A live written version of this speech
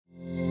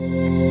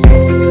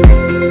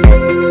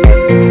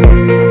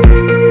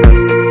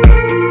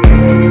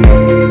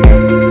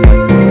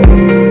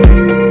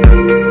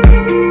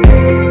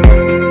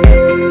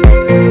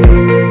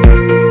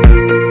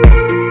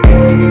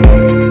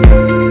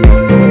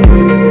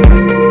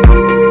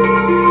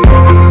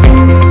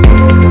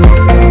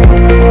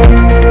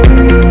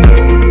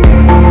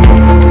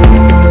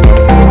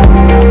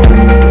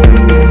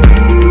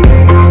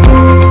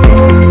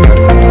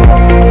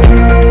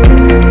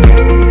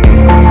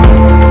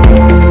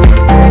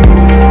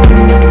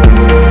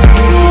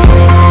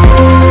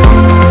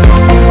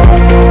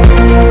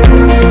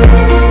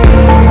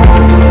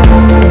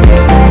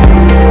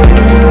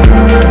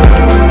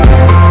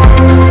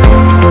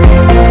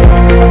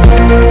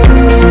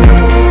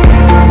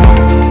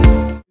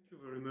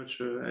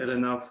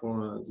Elena,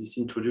 for this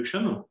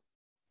introduction.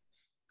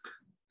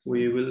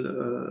 We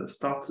will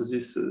start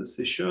this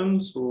session.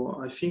 So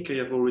I think I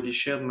have already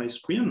shared my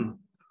screen.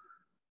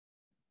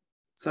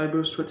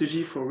 Cyber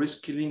strategy for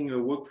reskilling a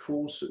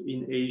workforce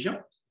in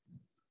Asia.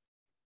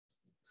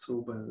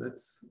 So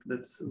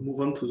let's move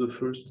on to the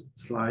first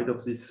slide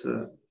of this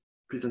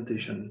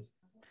presentation.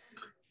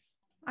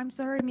 I'm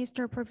sorry,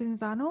 Mr.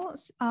 Provenzano,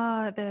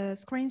 the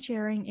screen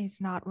sharing is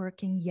not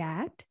working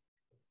yet.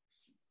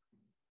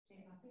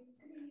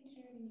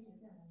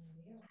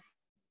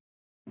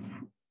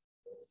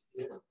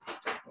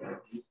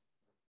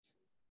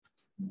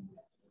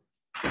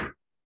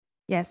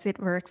 Yes, it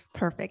works.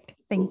 Perfect.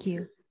 Thank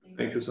you.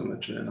 Thank you so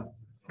much, Elena.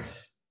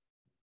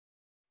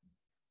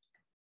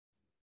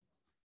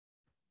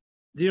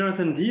 Dear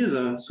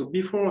attendees, so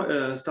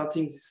before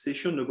starting this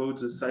session about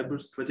the cyber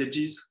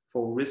strategies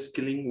for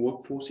reskilling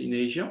workforce in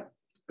Asia,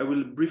 I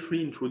will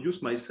briefly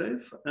introduce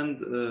myself and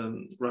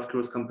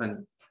reskilling company.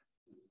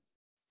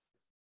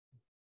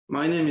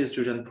 My name is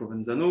Giuliano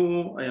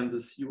Provenzano. I am the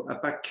CEO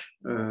APAC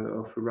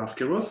of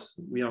reskilling.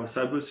 We are a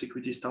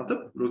cybersecurity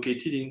startup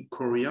located in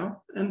Korea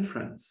and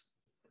France.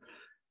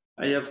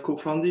 I have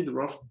co-founded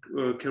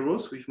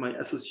reskilling with my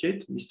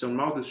associate, Mr.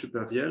 Marc de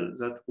Supervielle,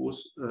 that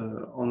was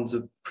on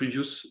the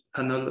previous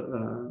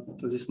panel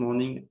this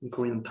morning in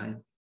Korean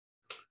time.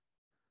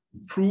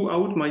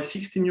 Throughout my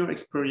 16-year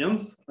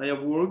experience, I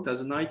have worked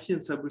as an IT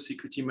and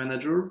cybersecurity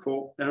manager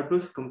for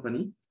Airbus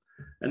company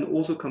and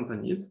other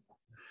companies.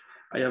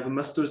 I have a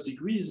master's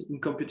degrees in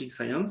computing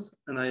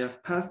science, and I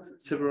have passed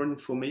several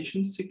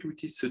information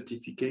security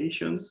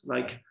certifications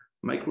like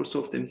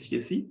Microsoft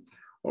MCSE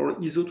or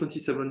ISO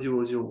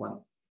 27001.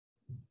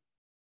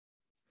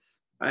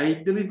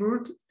 I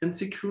delivered and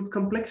secured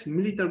complex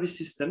military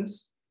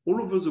systems all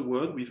over the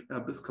world with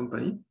Airbus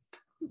company.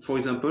 For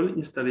example,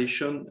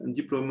 installation and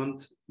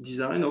deployment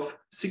design of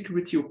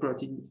security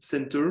operating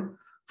center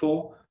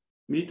for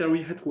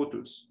military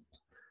headquarters.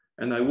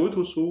 And I worked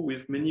also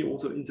with many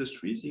other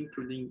industries,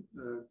 including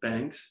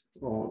banks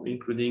or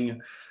including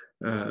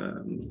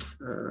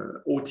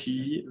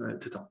OT,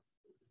 etc.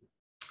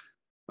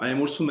 I am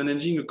also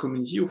managing a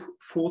community of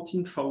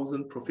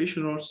 14,000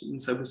 professionals in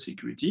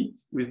cybersecurity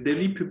with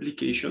daily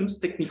publications,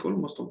 technical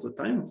most of the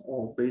time,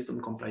 or based on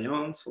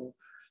compliance or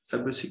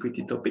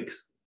cybersecurity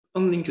topics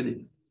on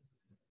LinkedIn.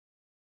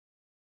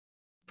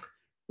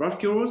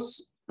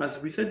 reskilling,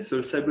 as we said, is a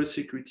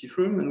cybersecurity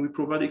firm, and we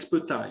provide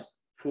expertise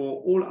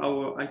for all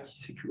our IT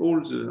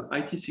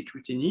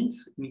security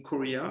needs in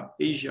Korea,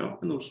 Asia,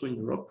 and also in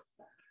Europe.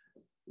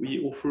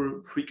 We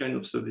offer three kinds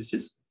of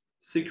services: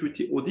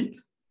 security audit,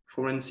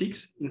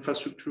 forensics,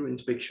 infrastructure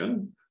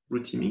inspection,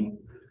 red teaming.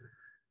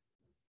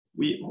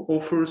 We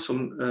offer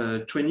some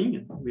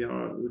training. We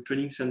are a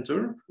training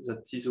center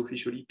that is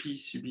officially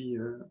PCB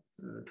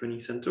training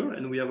center,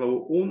 and we have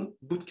our own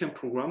bootcamp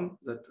program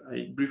that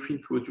I briefly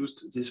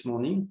introduced this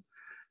morning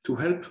to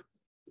help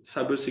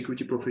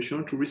cybersecurity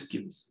professionals to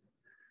reskill.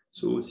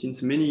 So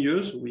since many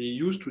years, we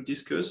used to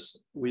discuss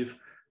with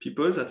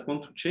people that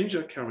want to change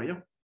their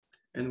career,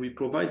 and we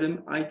provide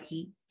them IT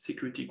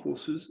security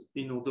courses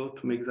in order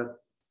to make that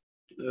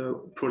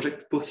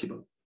project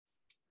possible.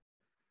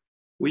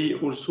 We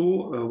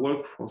also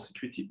work for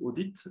security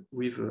audit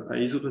with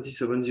ISO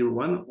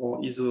 27001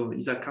 or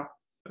ISACA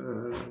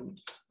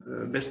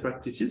best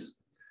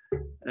practices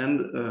and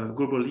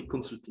globally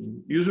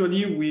consulting.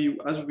 Usually,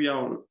 as we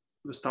are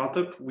a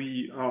startup,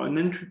 we are an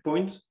entry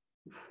point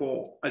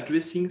for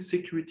addressing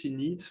security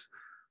needs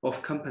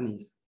of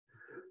companies,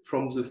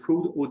 from the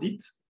fraud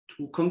audit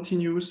to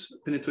continuous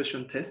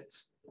penetration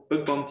tests,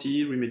 bug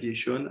bounty,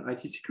 remediation, IT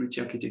security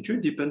architecture.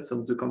 It depends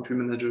on the country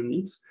manager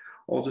needs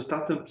or the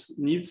startup's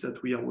needs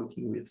that we are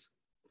working with.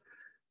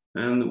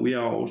 And we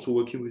are also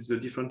working with the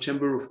different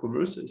chamber of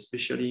commerce,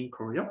 especially in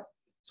Korea.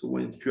 So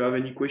if you have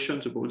any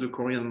questions about the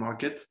Korean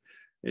market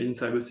in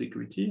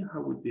cybersecurity, I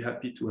would be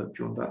happy to help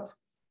you on that.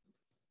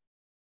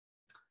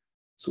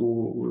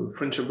 So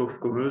French Chamber of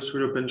Commerce,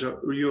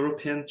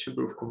 European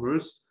Chamber of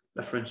Commerce,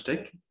 La French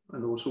Tech,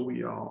 and also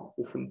we are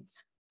often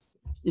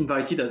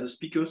invited as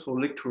speakers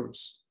or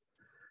lecturers.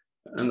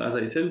 And as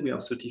I said, we are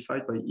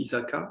certified by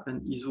ISACA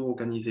and ISO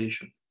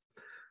organization.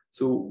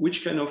 So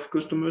which kind of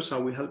customers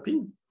are we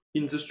helping?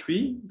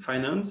 Industry,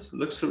 finance,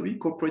 luxury,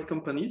 corporate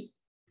companies,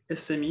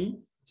 SME,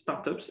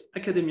 startups,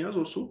 academias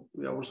also.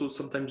 We are also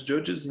sometimes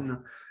judges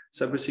in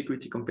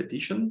cybersecurity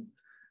competition.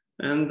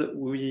 And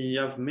we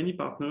have many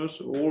partners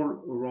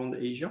all around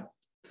Asia,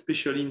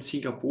 especially in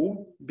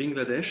Singapore,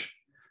 Bangladesh,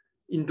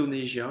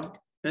 Indonesia,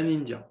 and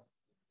India.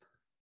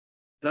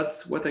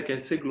 That's what I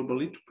can say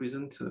globally to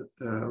present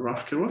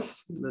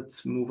reskilling.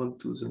 Let's move on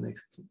to the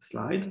next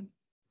slide.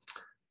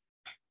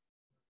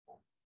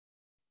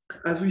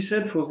 As we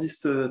said, for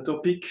this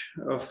topic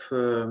of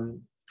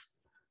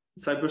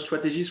cyber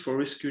strategies for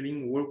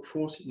reskilling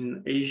workforce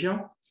in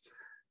Asia,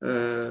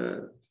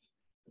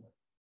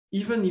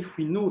 even if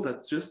we know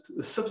that just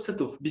a subset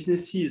of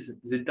businesses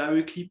that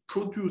directly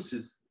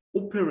produces,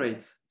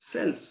 operates,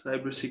 sells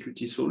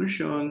cybersecurity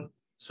solutions,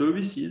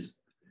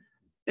 services,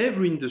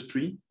 every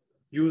industry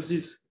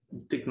uses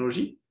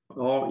technology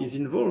or is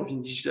involved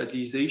in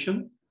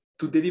digitalization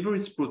to deliver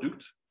its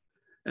product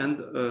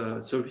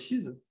and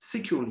services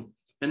securely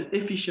and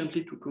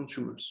efficiently to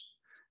consumers.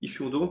 If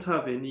you don't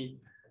have any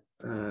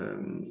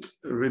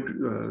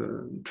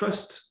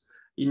trust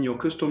in your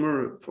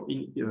customer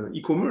in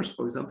e-commerce,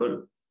 for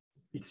example,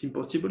 it's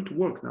impossible to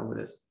work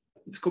nowadays.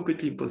 It's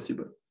completely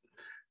impossible.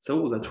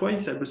 So that's why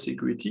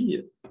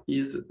cybersecurity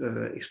is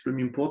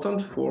extremely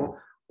important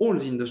for all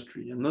the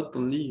industry and not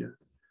only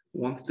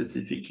one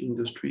specific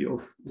industry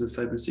of the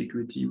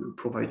cybersecurity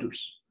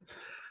providers.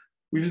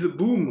 With the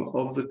boom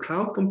of the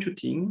cloud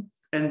computing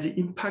and the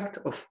impact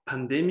of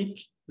pandemic,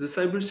 the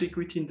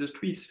cybersecurity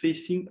industry is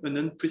facing an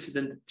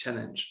unprecedented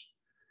challenge.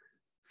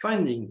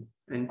 Finding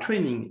and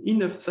training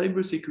enough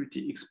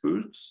cybersecurity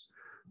experts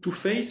to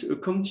face a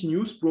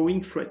continuous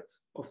growing threat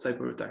of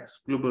cyber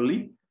attacks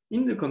globally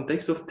in the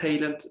context of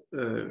talent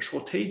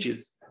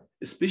shortages,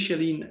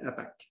 especially in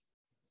APAC.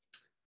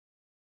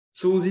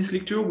 So this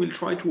lecture will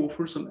try to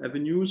offer some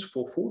avenues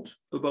for thought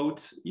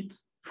about it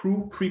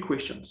through 3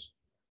 questions.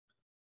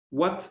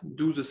 What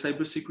do the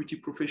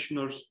cybersecurity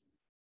professionals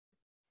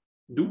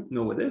do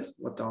nowadays?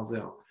 What are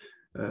their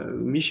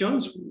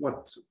missions?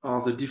 What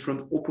are the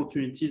different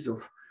opportunities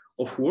of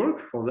work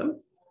for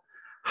them?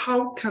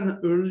 How can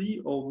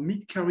early or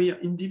mid-career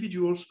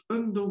individuals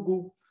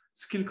undergo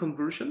skill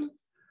conversion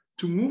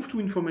to move to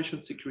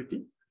information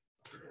security?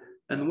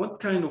 And what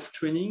kind of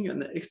training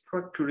and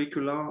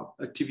extracurricular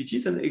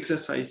activities and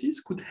exercises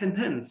could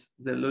enhance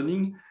their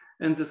learning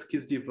and the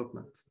skills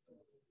development?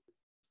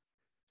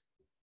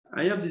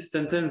 I have this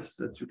sentence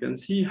that you can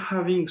see: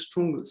 having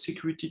strong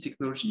security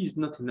technology is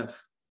not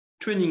enough.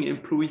 Training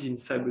employees in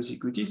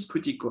cybersecurity is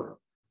critical,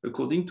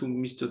 according to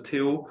Mr.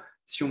 Theo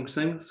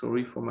Xiong-Seng.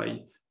 Sorry for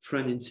my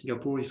friend in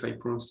Singapore if I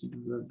pronounced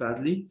it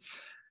badly.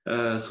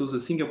 So the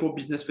Singapore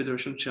Business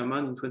Federation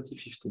chairman in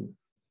 2015.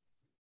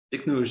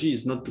 Technology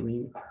is not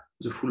doing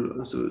the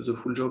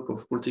full job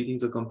of protecting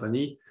the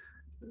company.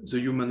 The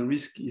human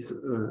risk is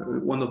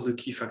one of the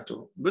key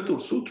factors, but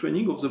also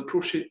training of the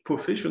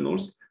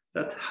professionals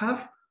that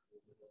have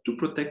to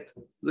protect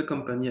the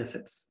company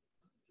assets.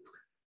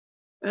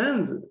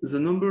 And the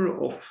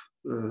number of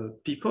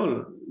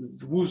people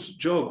whose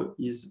job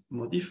is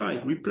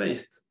modified,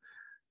 replaced,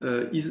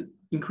 is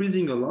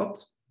increasing a lot,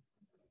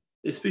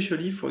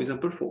 especially, for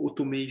example, for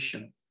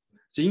automation.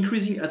 The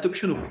increasing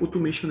adoption of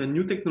automation and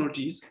new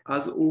technologies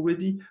has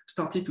already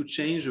started to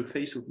change the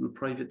face of the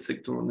private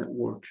sector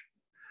network.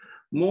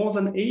 More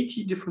than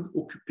 80 different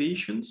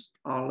occupations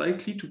are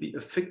likely to be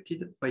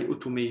affected by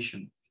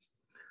automation.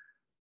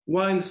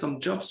 While some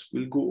jobs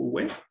will go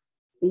away,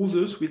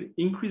 others will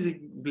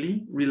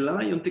increasingly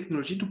rely on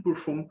technology to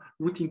perform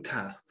routine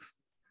tasks.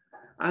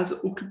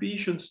 As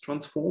occupations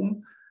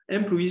transform,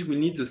 employees will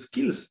need the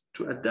skills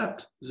to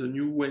adapt the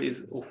new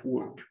ways of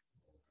work.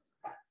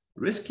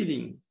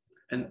 Reskilling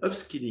and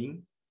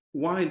upskilling,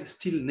 while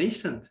still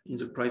nascent in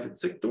the private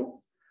sector,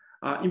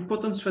 are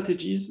important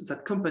strategies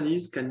that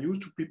companies can use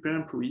to prepare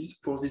employees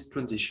for this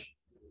transition.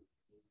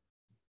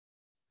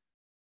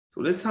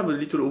 So let's have a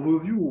little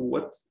overview.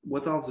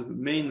 What are the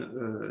main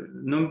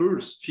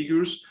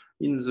figures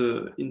in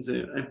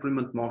the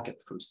employment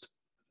market first?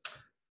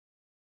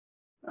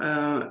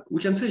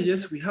 We can say,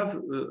 yes, we have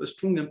a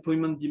strong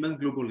employment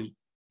demand globally.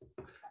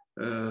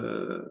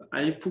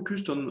 I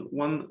focused on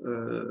one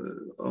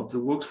of the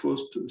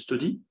workforce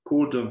study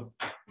called,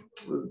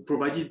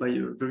 provided by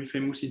a very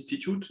famous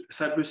institute,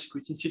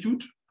 Cybersecurity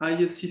Institute,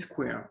 ISC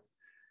Square.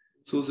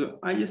 So the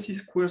ISC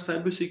Square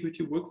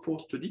Cybersecurity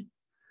Workforce Study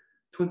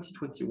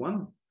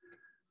 2021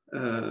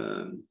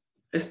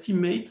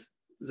 estimates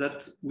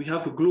that we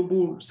have a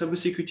global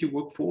cybersecurity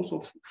workforce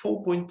of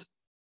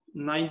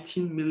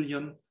 4.19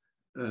 million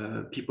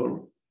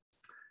people.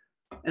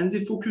 And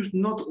they focus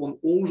not on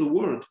all the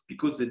world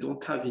because they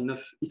don't have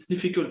enough. It's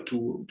difficult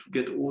to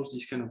get all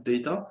this kind of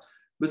data,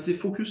 but they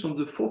focus on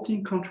the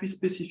 14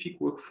 country-specific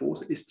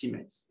workforce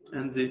estimates.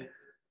 And they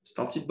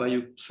started by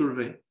a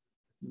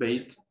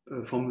survey-based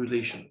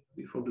formulation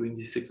before doing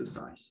this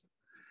exercise.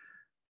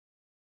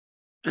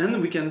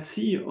 And we can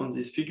see on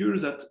this figure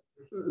that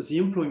the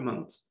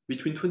employment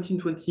between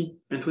 2020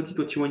 and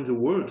 2021 in the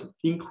world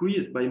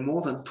increased by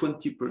more than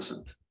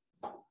 20%.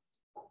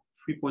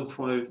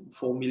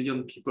 3.4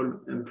 million people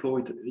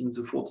employed in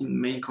the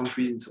 14 main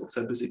countries of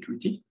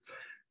cybersecurity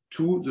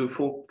to the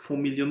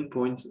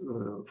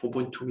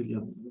 4.2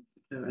 million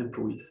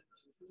employees.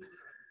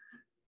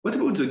 What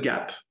about the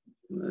gap?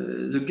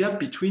 The gap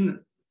between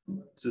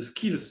the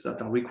skills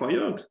that are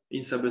required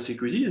in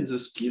cybersecurity and the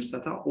skills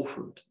that are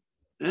offered.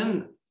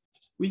 And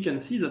we can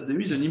see that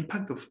there is an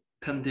impact of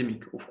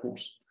pandemic, of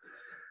course.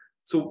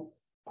 So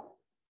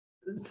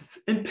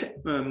this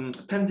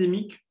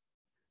pandemic,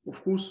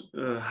 of course,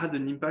 had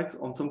an impact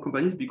on some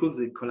companies because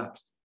they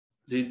collapsed.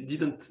 They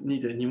didn't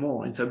need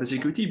anymore in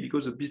cybersecurity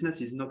because the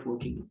business is not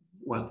working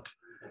well.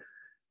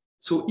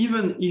 So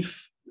even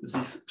if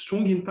this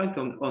strong impact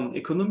on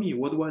economy,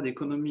 worldwide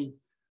economy,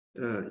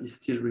 is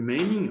still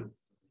remaining,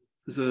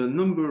 the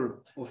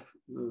number of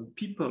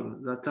people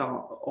that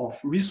are, of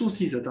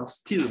resources that are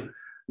still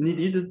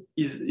needed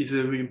is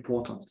very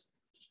important.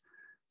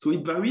 So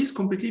it varies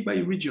completely by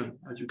region,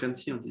 as you can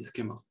see on this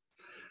schema.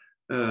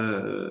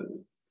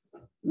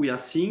 We are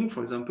seeing,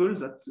 for example,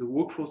 that the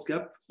workforce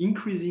gap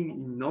increasing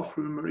in North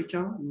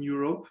America, in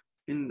Europe,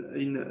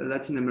 in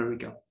Latin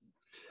America.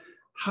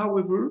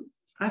 However,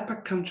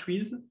 APAC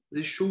countries,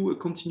 they show a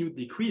continued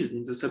decrease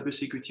in the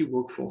cybersecurity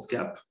workforce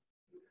gap.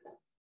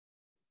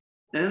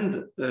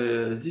 And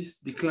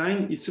this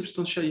decline is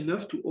substantial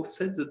enough to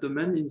offset the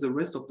demand in the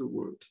rest of the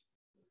world.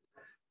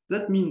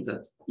 That means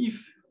that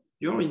if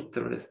your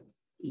interest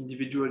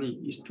individually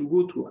is to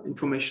go to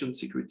information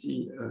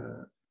security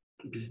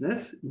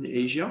business in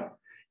Asia,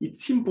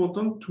 it's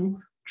important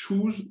to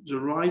choose the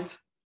right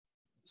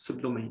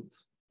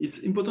subdomains. It's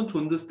important to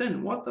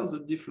understand what are the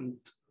different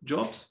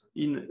jobs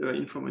in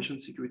information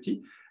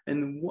security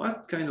and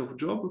what kind of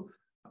job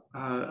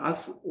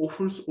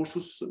offers also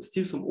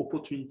still some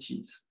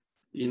opportunities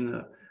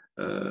in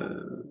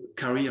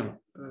career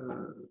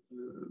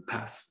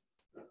path.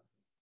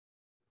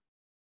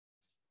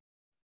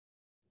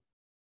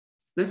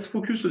 Let's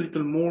focus a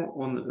little more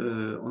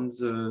on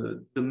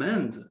the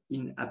demand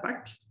in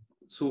APAC.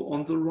 So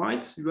on the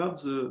right, you have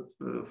the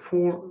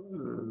four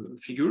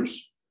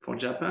figures for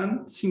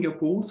Japan,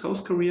 Singapore,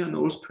 South Korea, and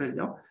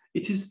Australia.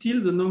 It is still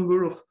the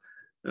number of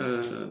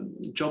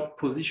job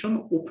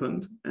positions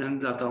opened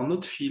and that are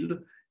not filled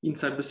in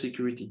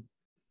cybersecurity.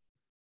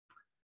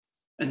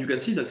 And you can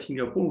see that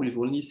Singapore, with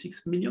only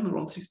 6 million,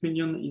 around 6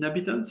 million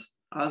inhabitants,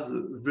 has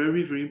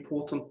very, very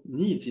important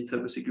needs in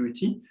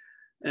cybersecurity.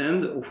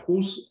 And of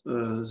course,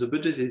 the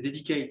budget they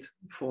dedicate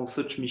for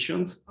such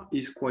missions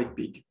is quite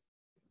big.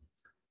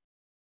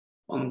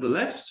 On the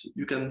left,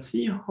 you can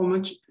see how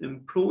much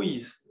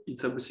employees in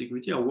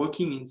cybersecurity are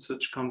working in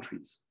such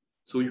countries.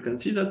 So you can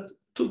see that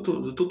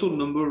the total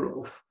number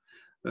of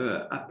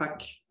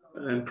APAC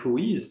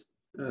employees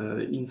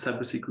in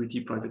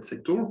cybersecurity private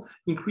sector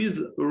increased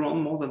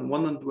around more than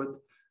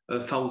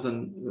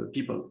 100,000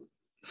 people.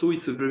 So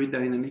it's a very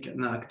dynamic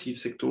and active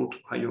sector to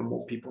hire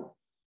more people.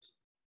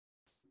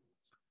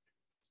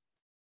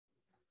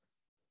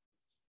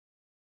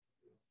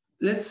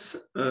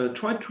 Let's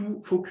try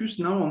to focus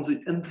now on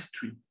the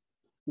industry.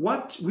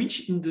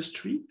 Which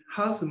industry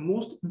has the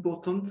most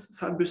important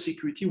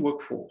cybersecurity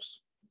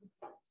workforce?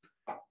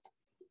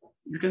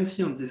 You can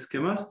see on this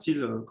schema,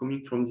 still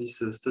coming from this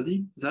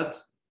study, that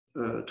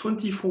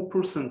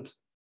 24%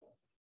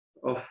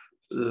 of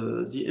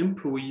the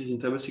employees in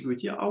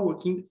cybersecurity are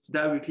working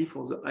directly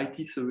for the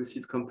IT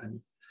services company.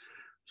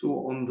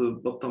 So on the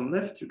bottom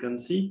left, you can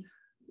see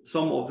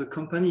some of the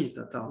companies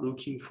that are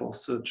looking for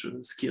such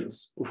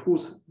skills. Of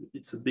course,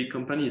 it's big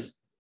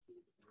companies.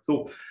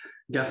 So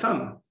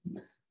GAFAM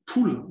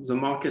pull the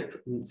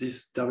market in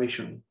this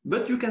direction.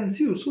 But you can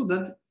see also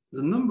that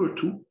the number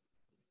 2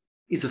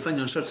 is the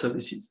financial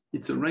services.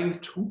 It's a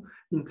rank 2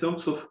 in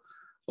terms of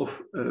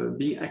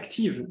being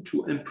active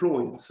to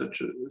employ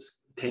such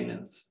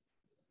tenants.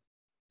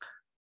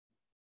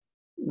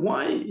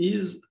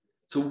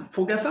 So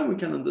for GAFAM, we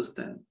can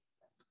understand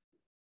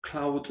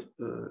cloud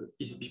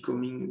is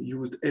becoming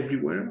used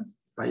everywhere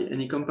by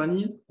any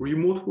companies,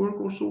 remote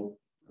work also.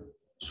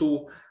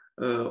 So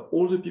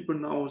all the people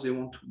now, they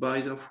want to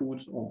buy their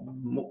food, or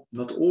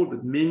not all,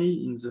 but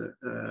many in the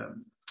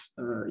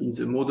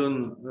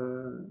modern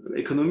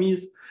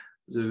economies.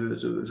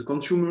 The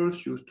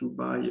consumers used to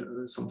buy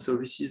some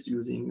services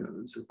using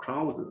the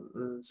cloud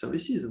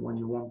services. When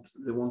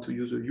they want to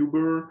use a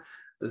Uber,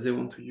 they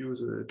want to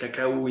use a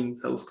Kakao in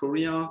South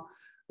Korea.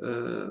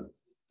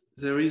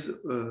 There is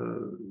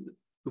a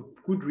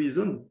good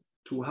reason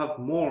to have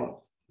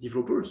more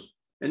developers.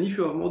 And if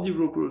you have more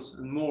developers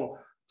and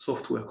more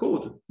software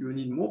code, you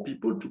need more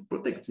people to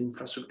protect the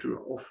infrastructure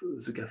of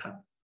the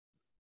GAFAM.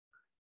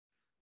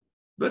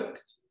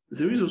 But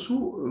there is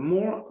also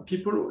more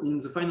people in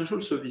the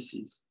financial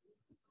services.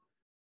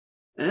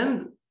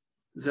 And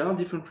there are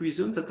different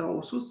reasons that are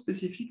also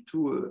specific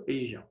to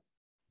Asia.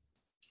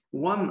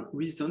 One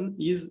reason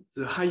is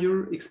the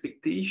higher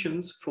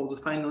expectations for the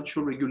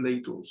financial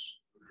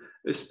regulators,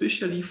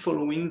 especially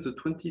following the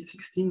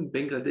 2016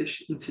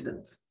 Bangladesh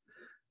incident.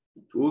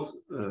 It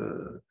was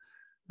a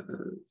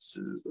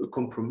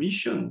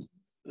compromission,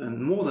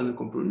 and more than a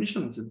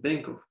compromission, the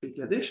Bank of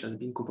Bangladesh has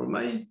been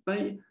compromised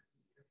by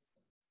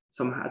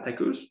some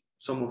attackers.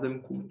 Some of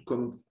them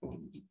could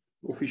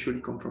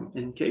officially come from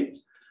NK,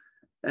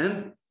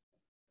 and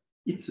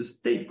it's a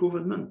state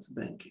government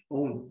bank,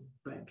 owned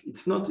bank.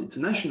 It's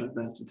a national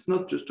bank. It's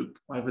not just a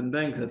private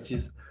bank that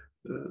is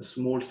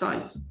small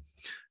size.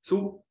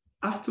 So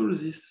after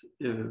this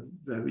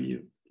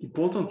very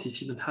important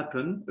incident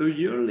happened, a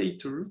year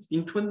later,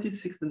 in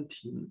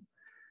 2017,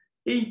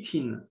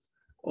 18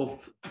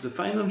 of the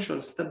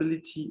financial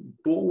stability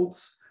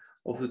boards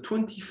of the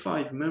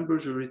 25 member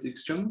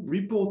jurisdictions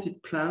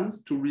reported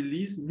plans to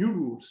release new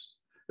rules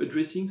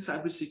addressing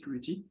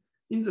cybersecurity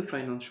in the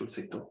financial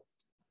sector.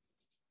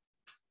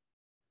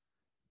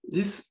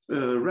 This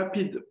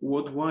rapid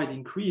worldwide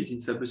increase in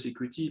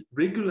cybersecurity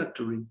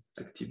regulatory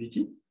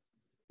activity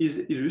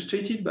is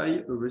illustrated by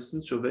a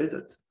recent survey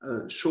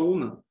that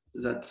shown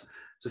that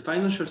the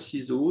financial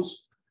CISOs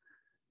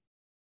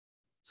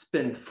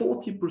spend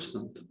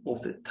 40%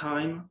 of their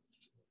time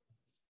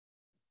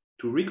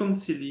to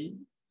reconcile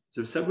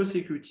the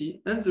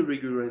cybersecurity and the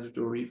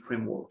regulatory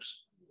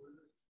frameworks.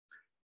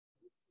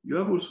 You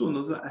have also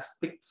another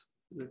aspect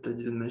that I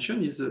didn't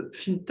mention is the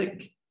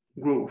fintech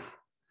growth.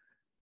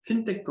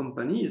 Fintech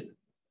companies,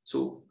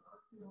 so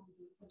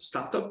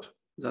startups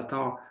that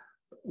are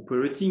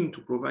operating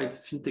to provide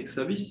fintech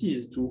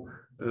services to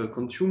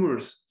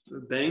consumers,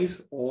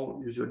 banks,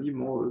 or usually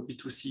more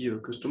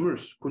B2C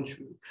customers.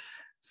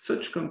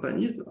 Such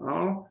companies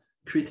are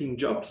creating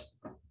jobs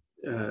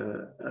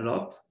a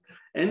lot,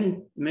 and it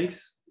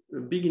makes a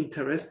big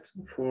interest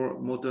for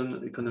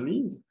modern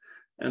economies,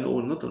 and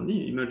or not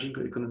only emerging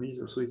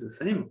economies also is the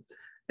same.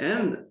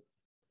 And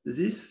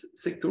this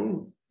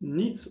sector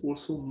needs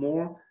also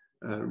more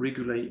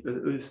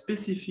a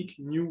specific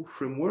new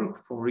framework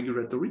for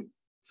regulatory.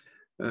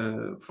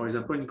 For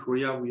example, in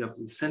Korea, we have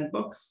the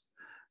sandbox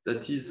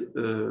that is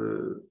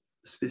a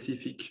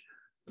specific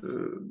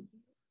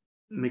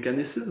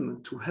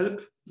mechanism to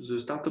help the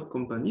startup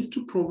companies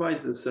to provide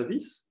the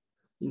service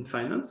in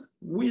finance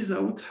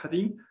without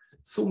having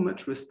so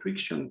much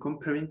restriction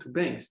comparing to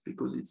banks,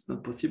 because it's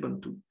not possible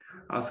to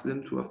ask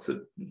them to have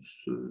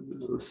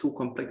so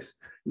complex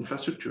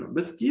infrastructure.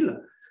 But still,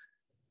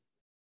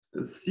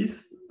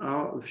 these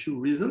are a few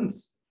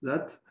reasons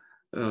that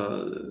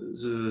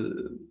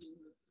the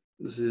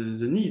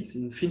needs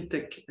in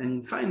fintech and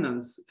in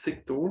finance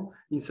sector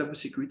in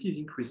cybersecurity is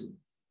increasing.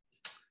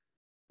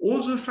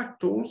 Other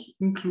factors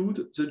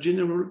include the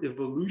general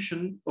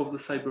evolution of the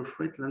cyber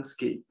threat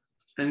landscape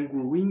and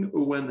growing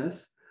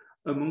awareness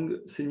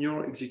among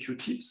senior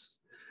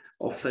executives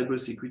of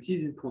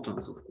cybersecurity's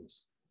importance, of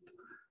course.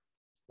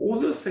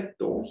 Other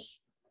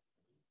sectors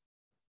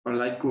are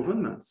like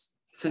governments,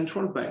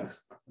 central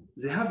banks.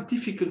 They have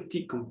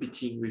difficulty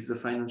competing with the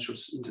financial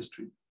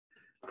industry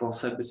for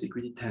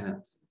cybersecurity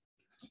talent.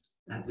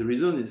 And the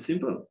reason is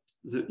simple.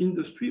 The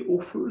industry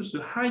offers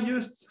the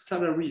highest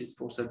salaries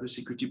for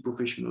cybersecurity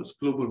professionals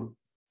globally.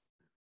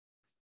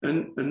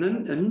 And an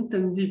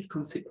unintended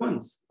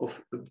consequence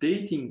of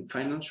updating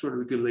financial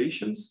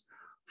regulations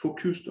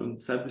focused on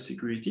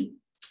cybersecurity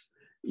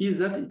is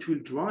that it will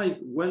drive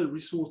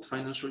well-resourced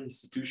financial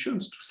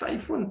institutions to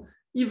siphon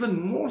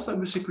even more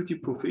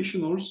cybersecurity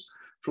professionals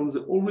from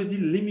the already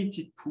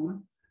limited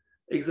pool,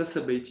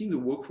 exacerbating the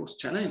workforce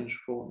challenge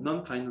for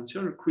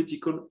non-financial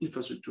critical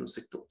infrastructure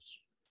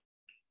sectors.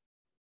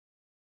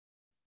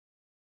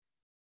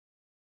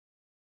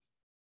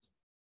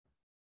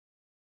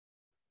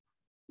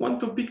 One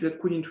topic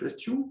that could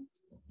interest you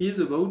is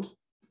about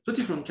the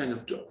different kind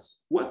of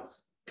jobs. What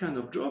kind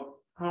of job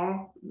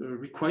are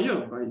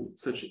required by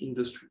such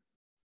industry?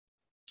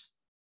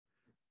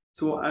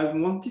 So I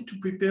wanted to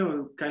prepare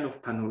a kind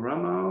of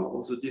panorama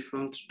of the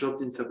different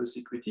jobs in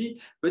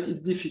cybersecurity, but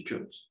it's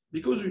difficult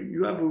because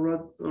you have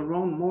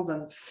around more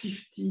than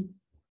 50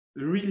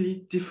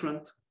 really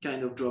different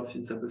kind of jobs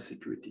in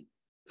cybersecurity.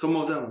 Some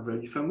of them are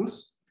very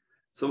famous.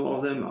 Some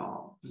of them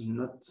are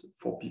not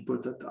for people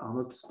that are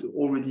not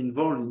already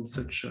involved in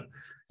such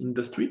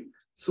industry.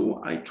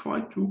 So I try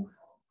to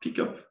pick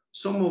up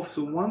some of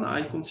the one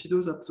I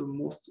consider that the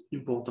most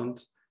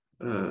important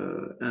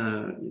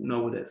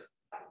nowadays.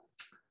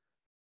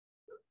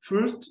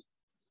 First,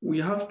 we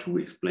have to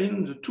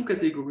explain the two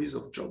categories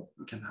of job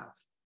we can have.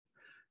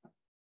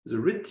 The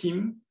red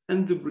team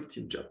and the blue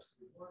team jobs.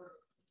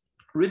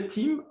 Red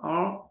team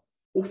are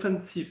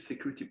offensive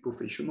security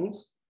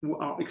professionals who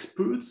are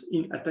experts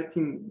in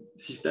attacking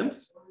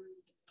systems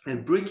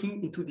and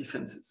breaking into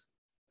defenses.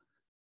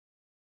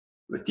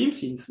 Red team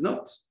is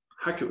not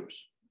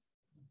hackers.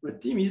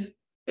 Red team is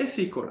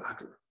ethical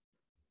hacker.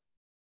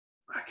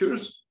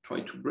 Hackers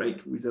try to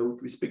break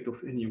without respect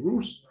of any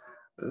rules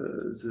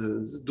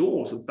the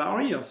doors, the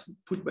barriers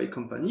put by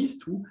companies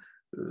to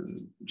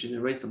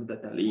generate some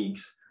data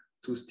leaks,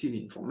 to steal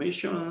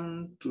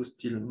information, to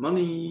steal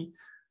money,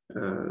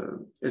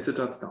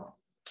 etc.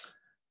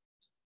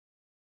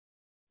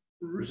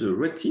 The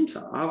red teams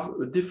have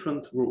a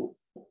different role,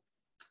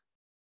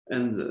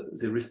 and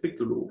they respect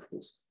the law, of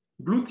course.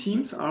 Blue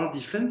teams are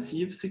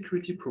defensive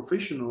security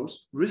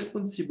professionals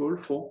responsible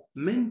for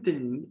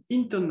maintaining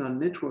internal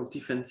network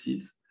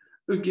defenses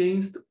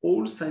against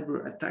all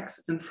cyber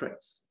attacks and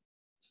threats.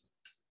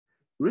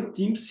 Red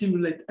teams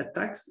simulate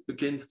attacks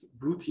against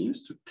blue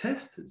teams to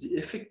test the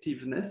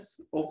effectiveness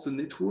of the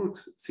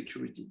network's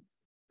security.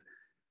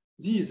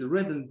 These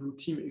red and blue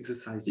team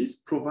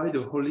exercises provide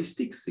a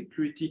holistic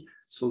security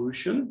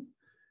solution,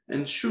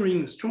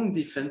 ensuring strong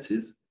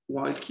defenses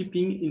while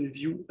keeping in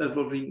view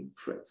evolving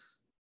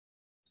threats.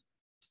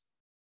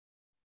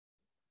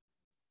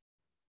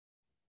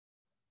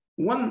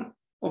 One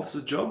of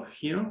the job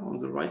here on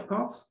the right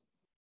parts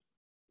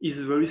is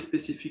very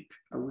specific,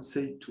 I would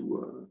say,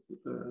 to,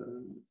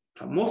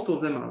 most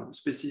of them are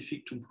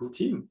specific to blue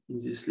team in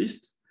this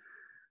list.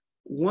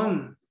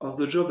 One of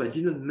the job I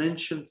didn't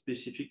mention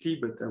specifically,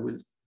 but I will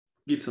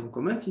give some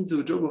comments, is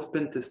the job of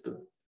pen tester.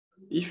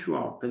 If you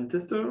are a pen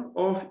tester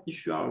or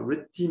if you are a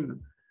red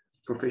team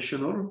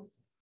professional,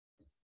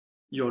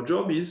 your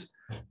job is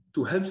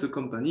to help the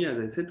company, as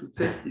I said, to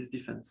test its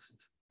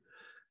defenses.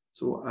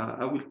 So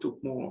I will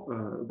talk more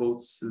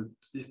about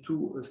these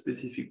two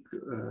specific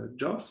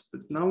jobs,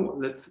 but now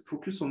let's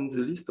focus on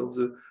the list of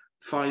the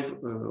 5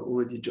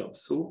 already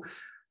jobs. So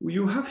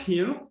you have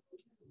here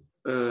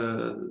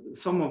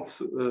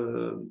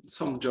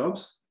some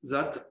jobs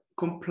that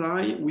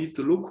comply with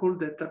the local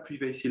data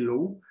privacy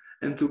law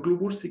and the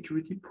global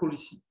security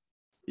policy.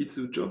 It's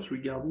the jobs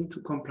regarding to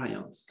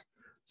compliance.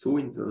 So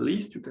in the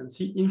list, you can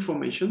see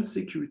information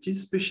security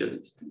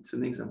specialist. It's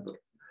an example.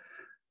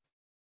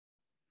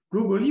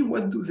 Globally,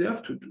 what do they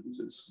have to do,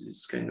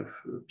 this kind of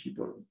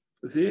people?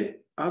 They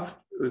have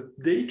a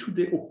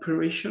day-to-day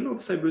operation of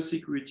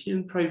cybersecurity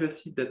and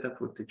privacy data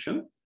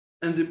protection,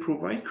 and they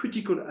provide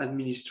critical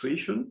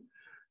administration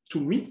to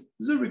meet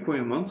the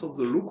requirements of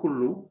the local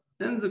law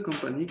and the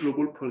company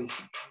global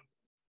policy.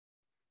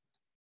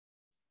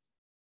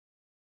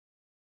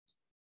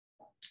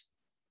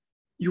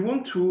 You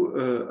want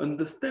to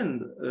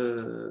understand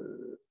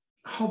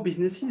how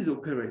businesses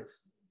operate,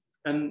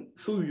 and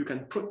so you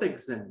can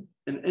protect them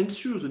and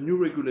ensure the new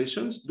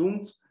regulations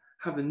don't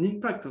have an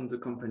impact on the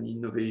company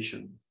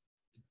innovation.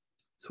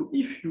 So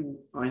if you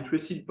are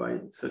interested by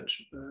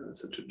such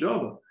a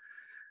job,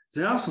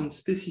 there are some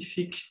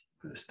specific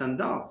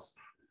standards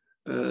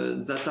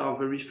that are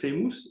very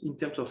famous in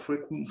terms of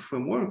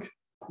framework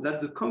that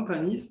the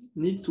companies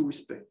need to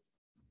respect.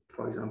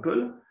 For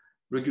example,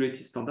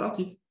 regulated standard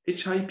is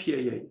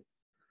HIPAA.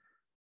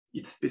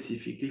 It's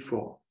specifically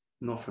for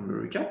North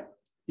America.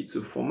 It's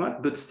a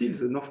format, but still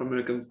the North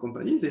American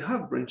companies, they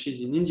have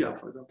branches in India,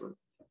 for example.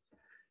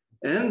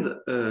 And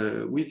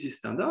with these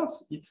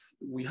standards,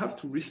 we have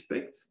to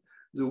respect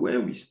the way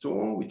we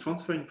store, we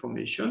transfer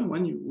information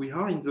when we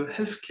are in the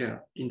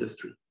healthcare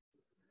industry.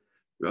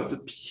 We have the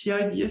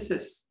PCI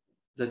DSS,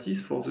 that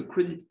is for the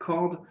credit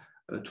card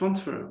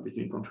transfer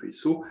between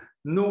countries. So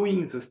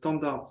knowing the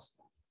standards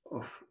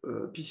of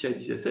PCI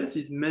DSS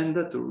is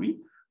mandatory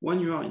when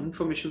you are an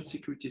information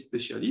security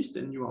specialist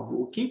and you are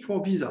working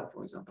for Visa,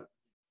 for example.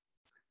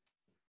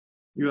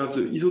 You have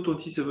the ISO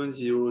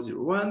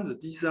 27001, the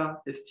DISA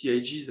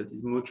STIG that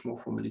is much more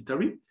for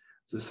military,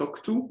 the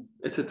SOC 2,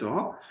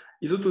 etc.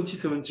 ISO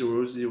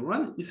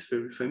 27001 is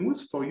very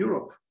famous for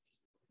Europe.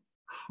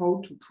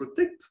 How to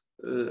protect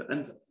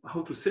and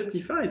how to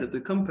certify that the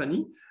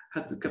company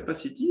has the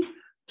capacity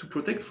to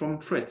protect from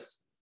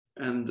threats,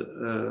 and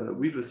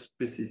with a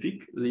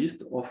specific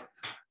list of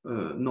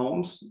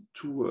norms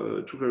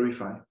to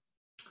verify.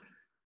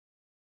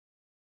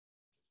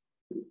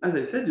 As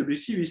I said, the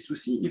objective is to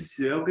see if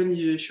the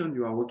organization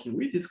you are working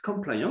with is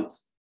compliant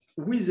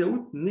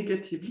without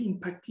negatively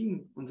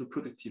impacting on the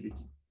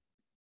productivity.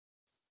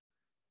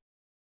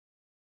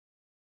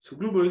 So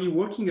globally,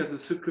 working as a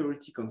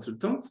security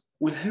consultant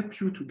will help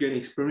you to gain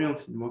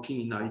experience in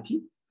working in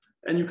IT,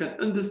 and you can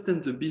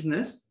understand the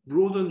business,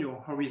 broaden your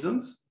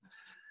horizons,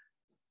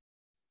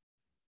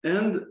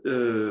 and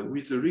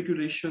with the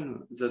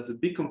regulation that the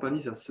big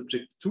companies are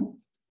subject to,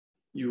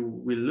 you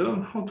will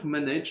learn how to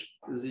manage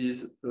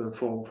these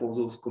for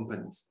those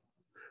companies.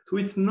 So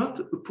it's not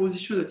a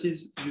position that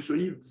is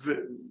usually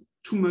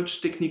too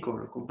much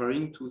technical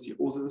comparing to the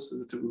others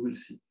that we will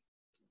see.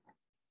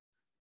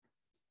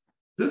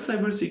 The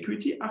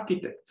cybersecurity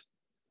architect.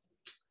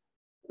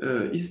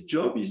 His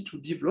job is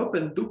to develop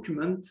and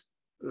document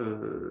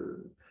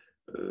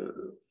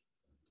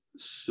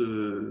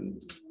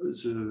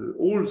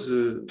all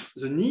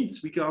the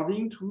needs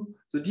regarding to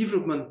the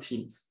development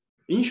teams.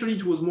 Initially,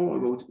 it was more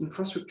about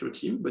infrastructure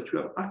team, but you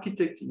have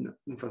architect in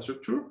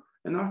infrastructure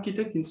and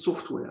architect in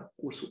software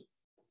also.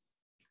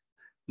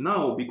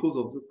 Now, because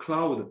of the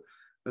cloud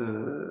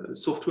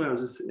software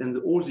and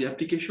all the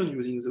application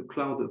using the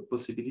cloud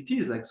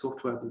possibilities like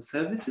software as a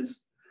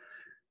services,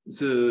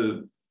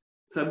 the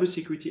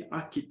cybersecurity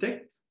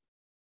architect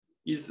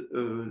is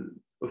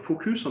a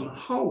focus on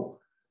how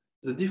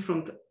the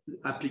different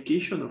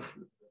application of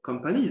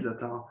companies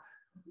that are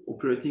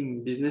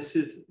operating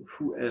businesses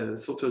through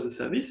software as a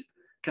service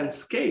can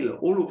scale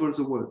all over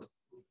the world.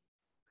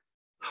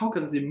 How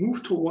can they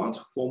move towards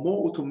for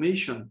more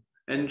automation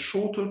and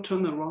shorter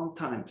turnaround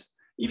times?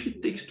 If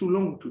it takes too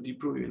long to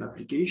deploy an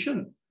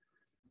application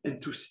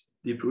and to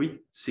deploy it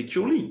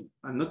securely,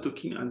 I'm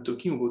talking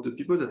about the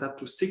people that have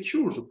to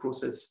secure the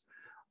process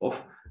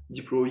of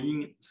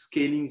deploying,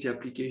 scaling the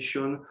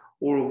application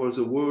all over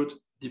the world,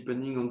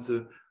 depending on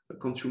the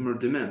consumer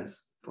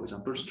demands, for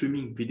example,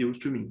 streaming, video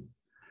streaming.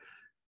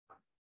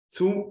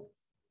 So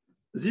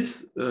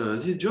this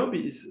job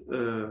is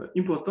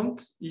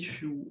important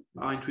if you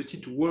are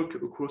interested to work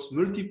across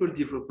multiple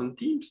development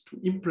teams to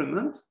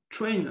implement,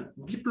 train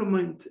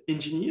deployment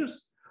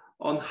engineers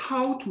on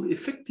how to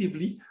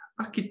effectively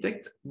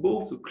architect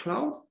both the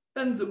cloud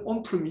and the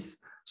on-premise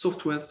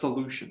software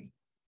solution.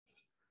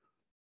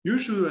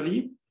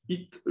 Usually,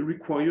 it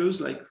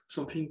requires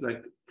something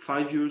like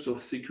 5 years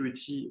of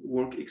security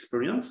work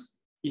experience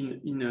in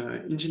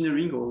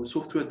engineering or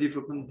software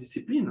development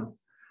discipline.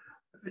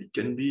 It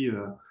can be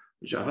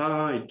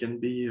Java, it can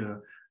be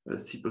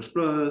C++,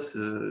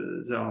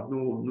 there are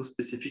no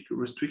specific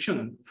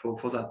restriction for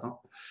that. Huh?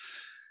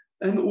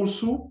 And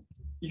also,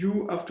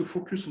 you have to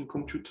focus on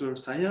computer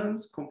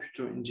science,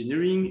 computer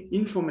engineering,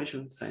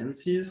 information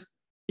sciences,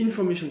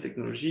 information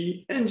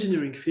technology,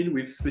 engineering field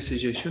with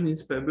specialization in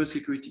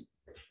cybersecurity.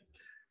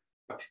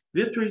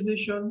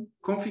 Virtualization,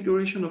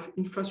 configuration of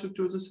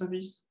infrastructure as a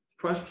service,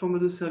 platform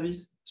as a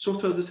service,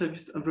 software as a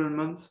service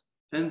environment,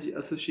 and the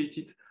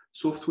associated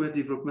software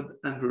development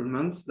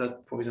environments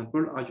that, for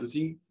example, are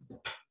using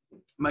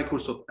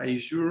Microsoft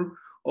Azure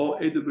or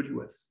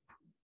AWS.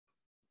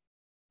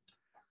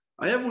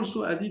 I have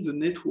also added the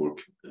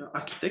network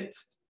architect,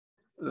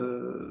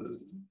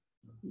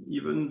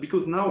 even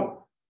because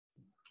now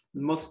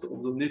most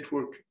of the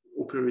network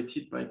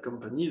operated by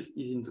companies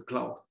is in the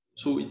cloud,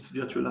 so it's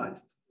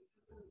virtualized.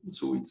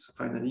 So it's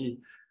finally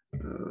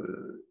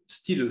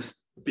still a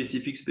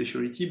specific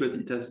specialty, but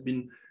it has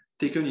been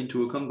taken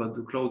into account by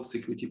the cloud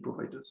security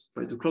providers,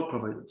 by the cloud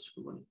providers.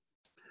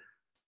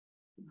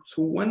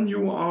 So when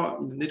you are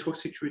in network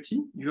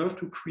security, you have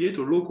to create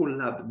a local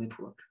lab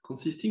network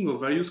consisting of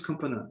various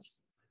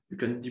components. You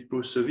can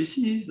deploy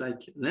services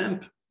like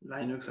LAMP,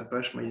 Linux,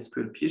 Apache,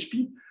 MySQL,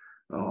 PHP,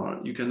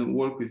 or you can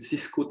work with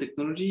Cisco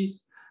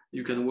technologies,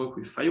 you can work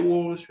with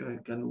firewalls,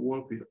 you can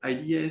work with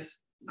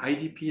IDS,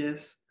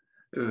 IDPS,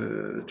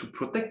 to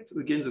protect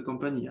against the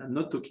company. I'm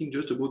not talking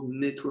just about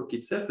network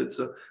itself, it's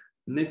a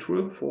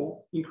network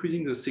for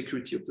increasing the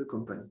security of the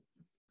company.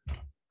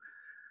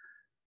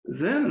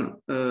 Then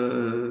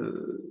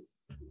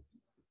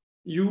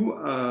you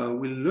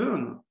will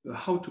learn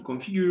how to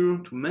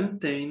configure, to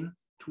maintain,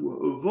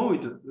 to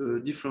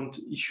avoid different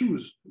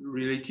issues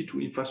related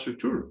to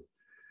infrastructure,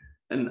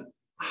 and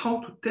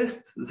how to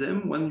test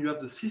them when you have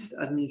the sys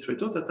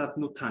administrators that have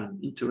no time,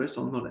 interest,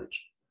 or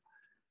knowledge.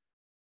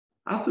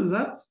 After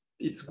that,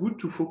 it's good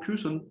to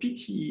focus on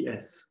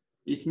PTES.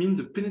 It means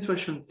the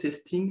penetration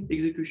testing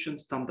execution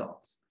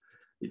standards.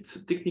 It's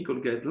a technical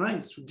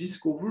guidelines to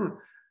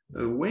discover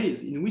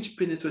ways in which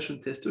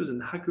penetration testers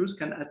and hackers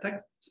can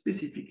attack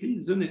specifically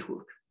the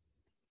network.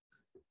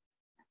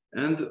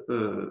 And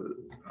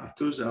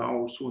after, there are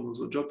also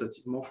another job that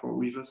is more for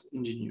reverse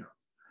engineer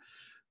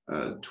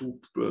to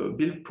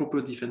build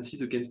proper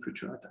defenses against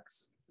future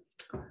attacks.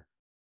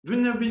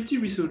 Vulnerability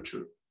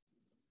researcher.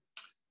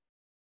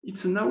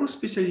 It's a narrow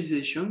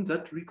specialization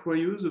that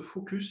requires a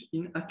focus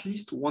in at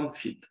least one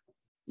field.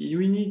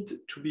 You need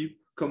to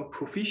become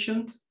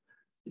proficient,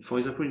 for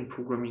example, in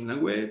programming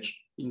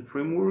language, in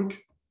framework.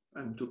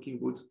 I'm talking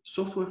about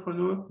software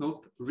framework,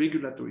 not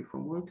regulatory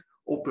framework,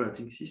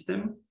 operating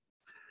system.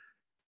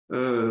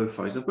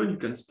 For example, you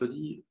can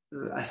study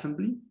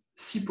assembly,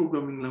 C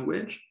programming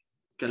language,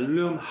 you can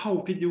learn how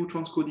video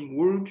transcoding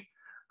work,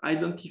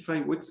 identify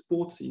web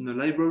sports in a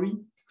library,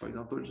 for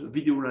example, the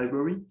video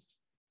library,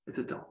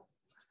 etc.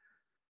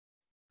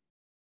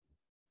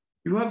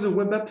 You have the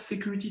web app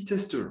security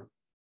tester.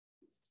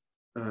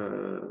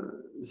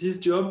 This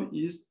job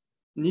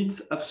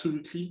needs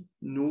absolutely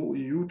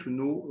you to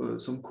know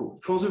some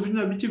code. For the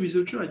vulnerability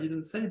researcher, I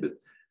didn't say, but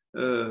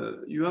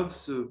you have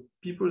the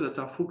people that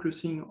are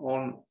focusing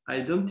on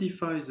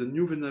identify the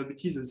new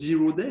vulnerabilities, the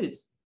 0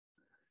 days,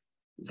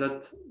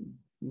 that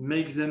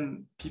make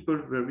them people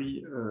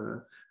very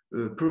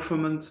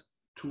performant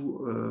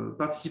to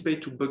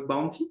participate to bug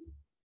bounty.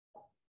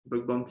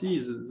 Bug bounty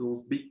is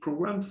those big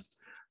programs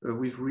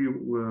with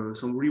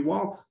some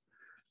rewards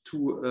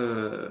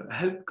to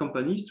help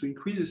companies to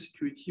increase the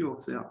security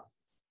of their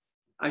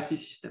IT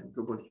system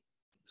globally.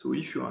 So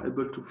if you are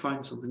able to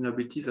find some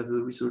vulnerabilities as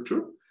a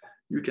researcher,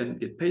 you can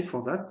get paid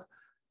for that.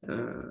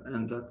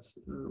 And that's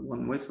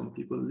one way some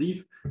people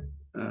live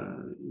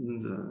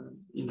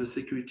in the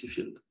security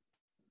field.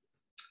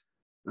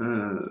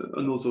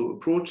 Another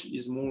approach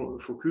is more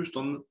focused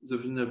on the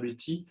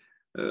vulnerability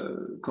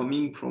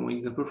coming, for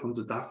example, from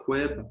the dark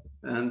web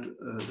and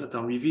that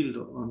are revealed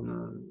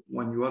on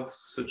when you have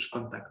such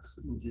contacts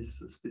in this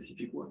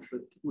specific one,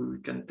 but we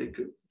can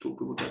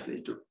talk about that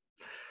later.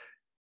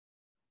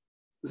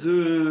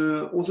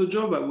 The other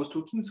job I was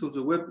talking, so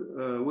the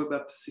web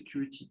app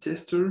security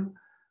tester,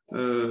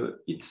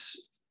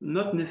 it's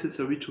not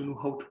necessary to know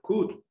how to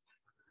code.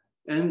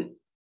 And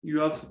you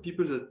have the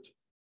people that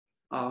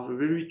are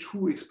very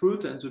true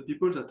experts and the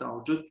people that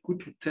are just good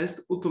to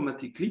test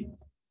automatically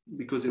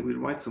because they will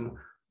write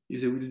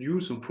they will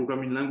use some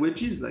programming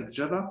languages like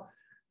Java.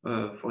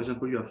 For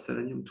example, you have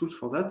Selenium tools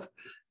for that.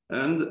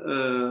 And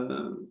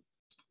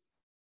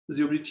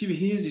the objective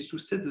here is to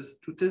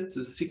test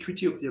the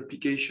security of the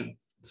application.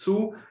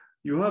 So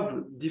you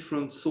have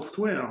different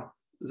software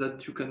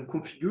that you can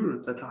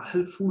configure that are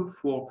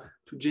helpful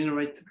to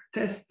generate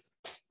tests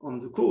on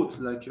the code,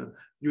 like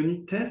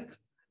unit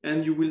tests,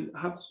 and you will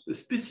have a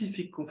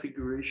specific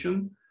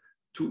configuration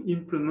to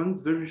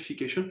implement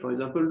verification, for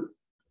example,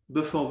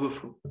 buffer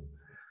overflow.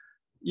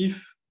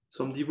 If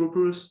some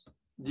developers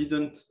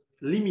didn't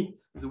limit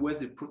the way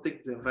they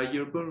protect their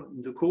variable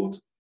in the code,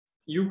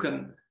 you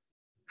can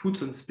put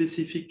some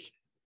specific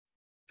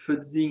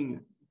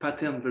fuzzing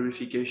pattern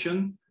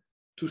verification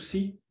to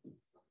see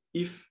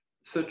if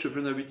such a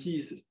vulnerability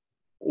is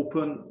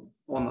open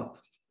or not.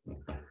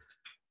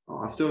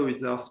 After,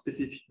 there are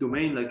specific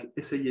domains like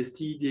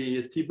SAST,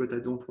 DAST, but I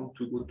don't want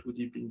to go too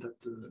deep in that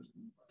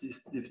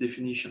this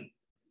definition.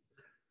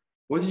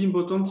 What is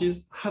important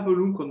is have a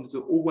look on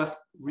the OWASP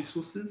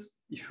resources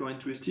if you are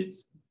interested.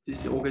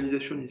 This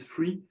organization is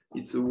free,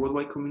 it's a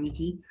worldwide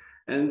community,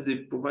 and they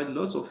provide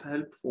lots of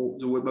help for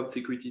the web app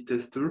security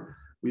tester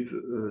with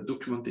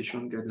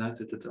documentation,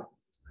 guidelines, etc.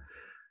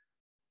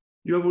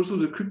 You have also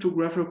the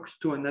cryptographer,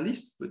 crypto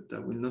analyst, but I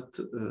will not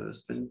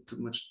spend too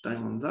much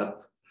time on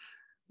that.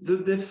 The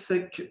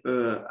DevSec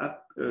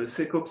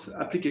SecOps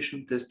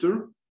application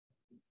tester,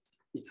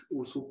 it's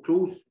also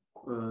close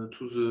to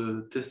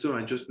the tester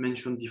I just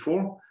mentioned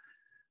before.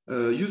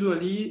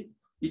 Usually,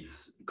 it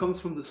comes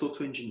from the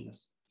software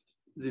engineers.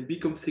 They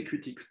become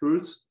security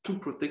experts to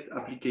protect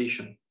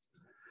application.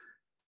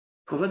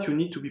 For that, you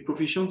need to be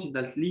proficient in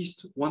at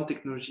least one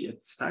technology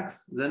at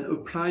stacks, then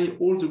apply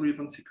all the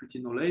relevant security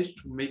knowledge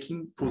to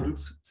making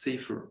products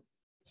safer.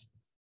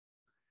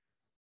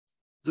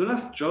 The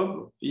last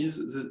job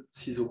is the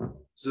CISO,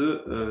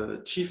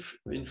 the Chief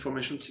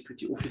Information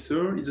Security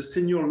Officer, is a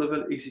senior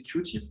level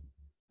executive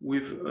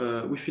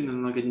within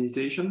an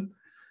organization,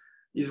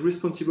 is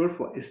responsible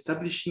for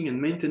establishing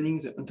and maintaining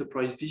the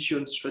enterprise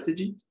vision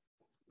strategy,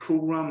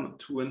 program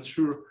to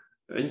ensure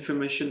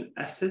information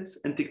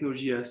assets and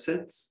technology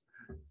assets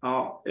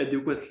are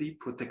adequately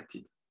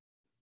protected.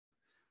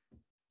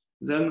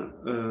 Then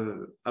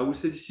I would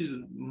say this is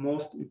the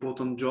most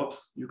important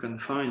jobs you can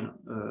find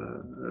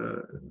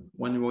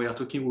when we are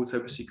talking about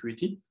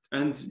cybersecurity.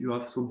 And you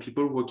have some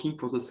people working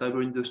for the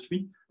cyber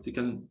industry. They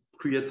can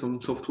create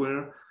some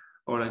software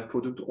or like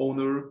product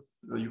owner.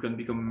 You can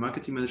become a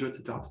marketing manager,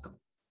 etc.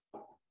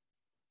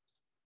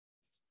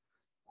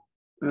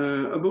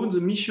 About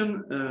the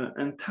mission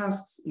and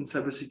tasks in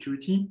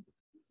cybersecurity,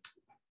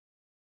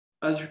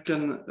 as you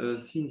can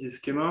see in this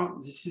schema,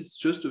 this is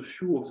just a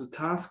few of the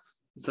tasks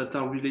that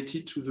are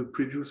related to the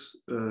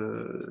previous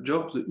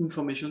job, the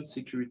information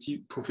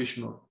security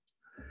professional.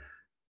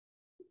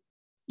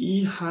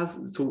 He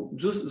has, so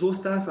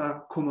those tasks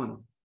are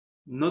common,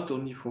 not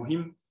only for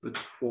him, but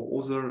for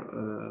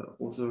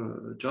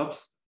other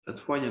jobs.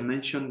 That's why I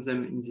mentioned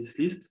them in this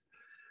list.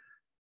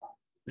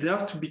 They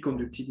have to be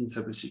conducted in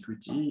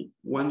cybersecurity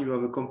when you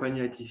have a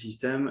company IT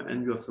system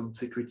and you have some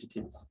security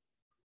teams.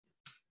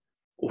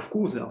 Of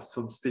course, there are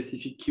some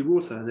specific key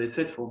rules, as I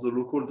said, for the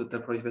local data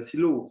privacy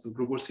law, the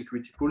global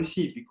security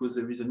policy, because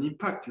there is an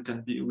impact. You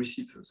can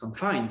receive some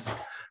fines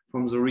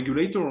from the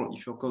regulator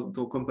if your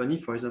company,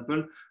 for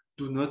example,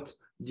 do not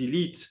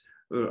delete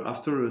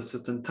after a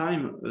certain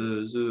time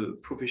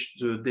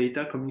the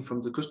data coming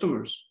from the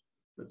customers.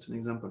 That's an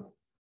example.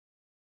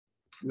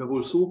 You have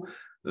also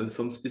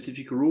some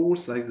specific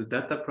rules like the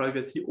data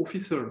privacy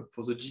officer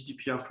for the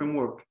GDPR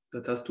framework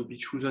that has to be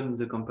chosen in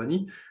the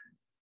company.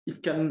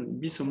 It can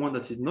be someone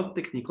that is not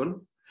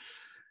technical.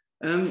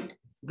 And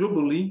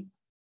globally,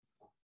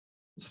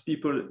 the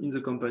people in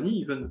the company,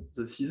 even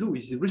the CISO,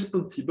 is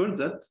responsible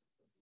that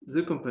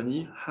the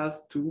company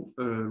has to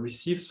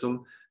receive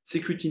some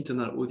security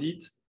internal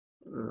audit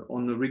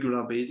on a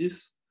regular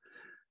basis,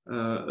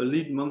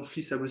 lead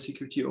monthly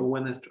cybersecurity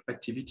awareness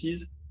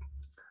activities,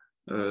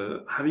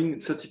 having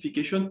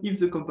certification if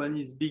the company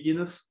is big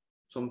enough.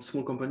 Some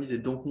small companies, they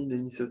don't need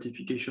any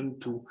certification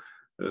to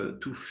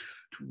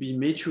be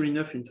mature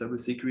enough in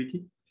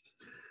cybersecurity.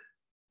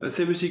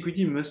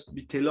 Cybersecurity must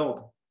be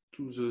tailored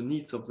to the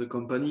needs of the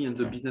company and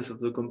the business of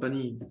the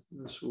company.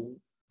 So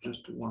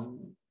just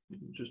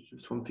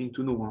something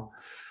to know.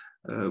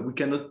 We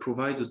cannot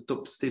provide the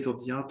top state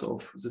of the art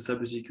of the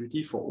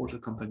cybersecurity for all the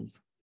companies.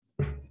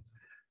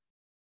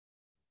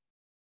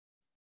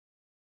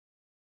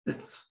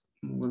 Let's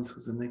move on to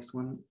the next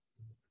one.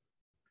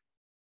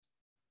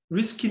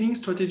 Reskilling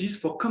strategies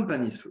for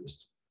companies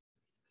first.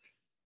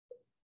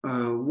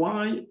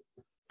 Why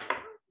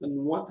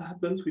and what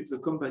happens with the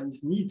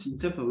company's needs in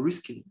terms of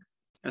reskilling?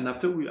 And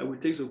after I will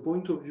take the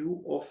point of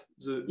view of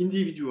the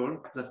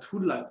individual that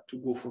would like to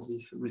go for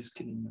this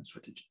reskilling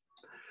strategy.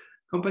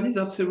 Companies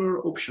have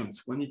several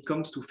options when it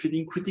comes to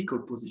filling critical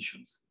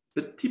positions,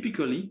 but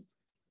typically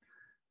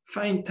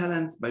find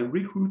talents by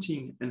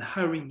recruiting and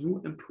hiring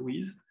new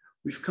employees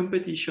with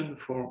competition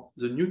for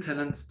the new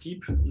talent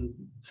steep in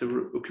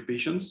several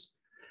occupations,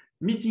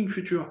 meeting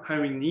future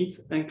hiring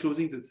needs and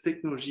closing the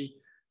technology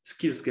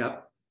skills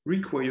gap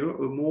require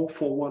a more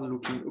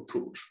forward-looking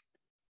approach.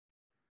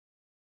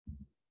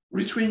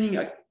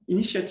 Retraining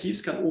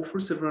initiatives can offer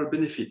several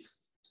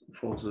benefits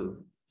for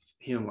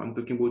here I'm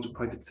talking about the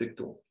private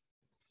sector.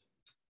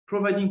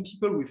 Providing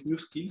people with new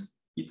skills,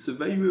 it's a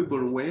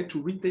valuable way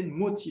to retain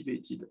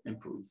motivated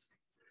employees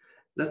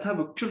that have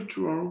a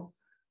cultural,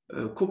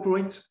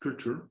 corporate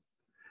culture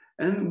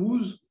and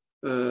whose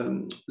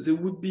they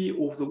would be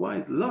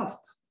otherwise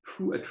lost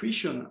through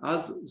attrition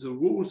as the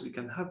roles they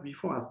can have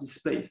before are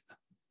displaced.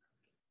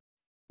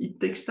 It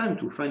takes time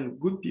to find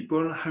good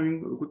people,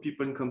 hiring good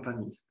people in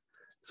companies.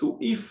 So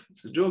if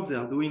the job they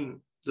are doing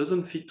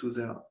doesn't fit to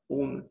their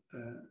own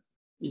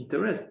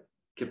interest,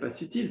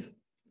 capacities,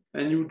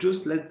 and you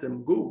just let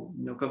them go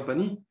in your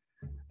company,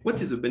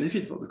 what is the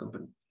benefit for the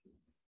company?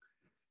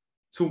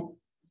 So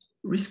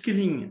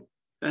reskilling,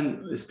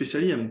 and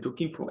especially I'm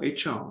talking for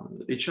HR.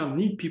 HR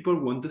need people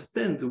who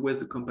understand the way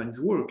the companies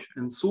work.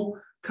 And so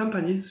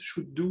companies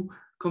should do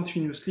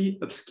continuously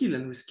upskill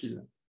and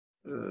reskill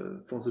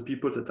for the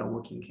people that are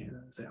working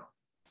there.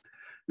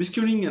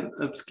 Reskilling and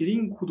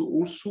upskilling could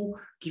also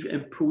give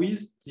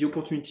employees the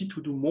opportunity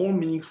to do more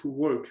meaningful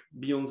work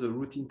beyond the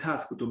routine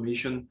task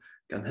automation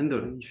can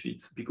handle. If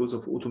it's because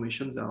of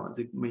automation,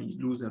 they may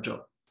lose their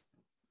job.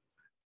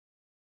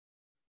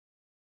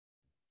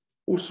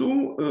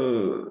 Also,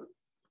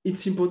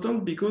 it's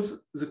important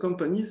because the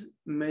companies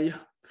may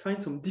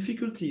find some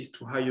difficulties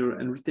to hire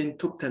and retain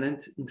top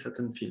talent in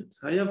certain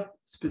fields. I have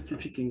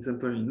specific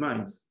example in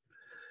mind.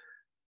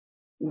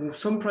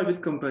 Some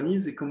private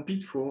companies, they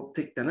compete for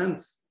tech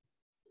talents.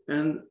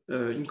 And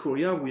in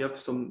Korea, we have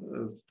some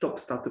top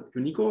startup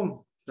unicorn,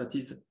 that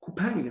is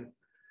Coupang.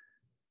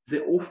 They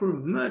offer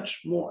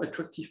much more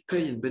attractive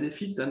pay and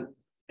benefits than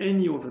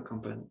any other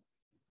company.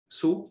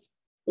 So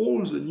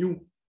all the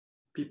new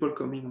people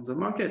coming on the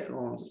market,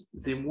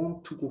 they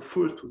want to go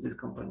first to this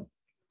company.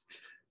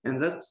 And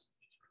that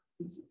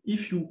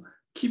if you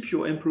keep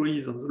your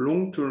employees on the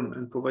long term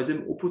and provide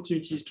them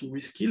opportunities to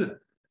reskill,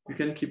 you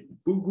can keep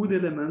good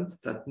elements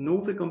that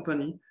know the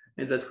company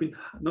and that will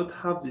not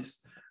have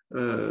this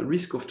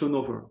risk of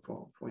turnover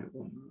for your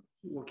own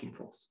working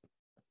force.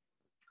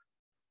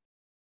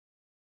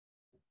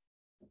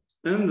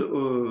 And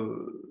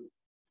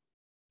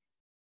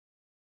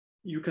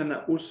you can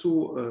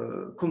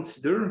also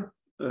consider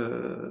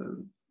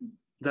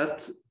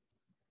that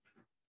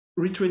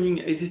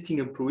retraining existing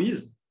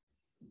employees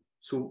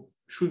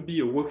should be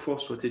a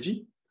workforce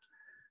strategy.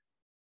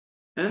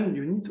 And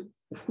you need,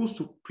 of course,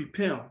 to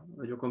prepare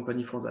your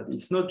company for that.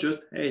 It's not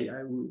just, hey,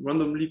 I will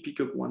randomly pick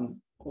up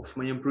one of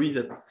my employees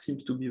that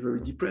seems to be very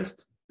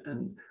depressed,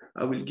 and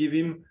I will give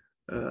him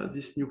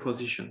this new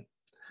position.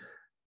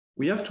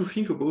 We have to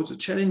think about the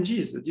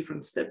challenges, the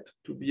different steps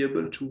to be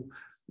able to,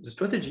 the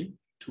strategy,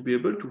 to be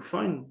able to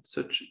find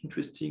such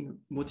interesting,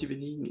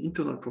 motivating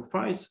internal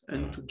profiles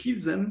and to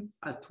give them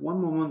at one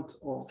moment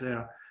of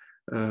their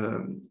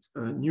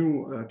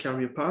new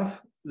career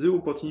path the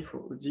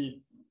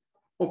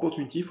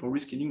opportunity for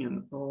reskilling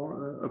and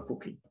or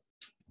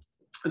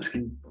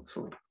upskilling.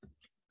 Sorry.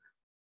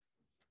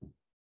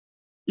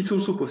 It's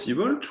also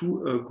possible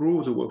to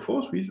grow the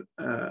workforce with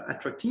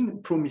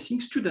attracting promising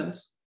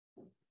students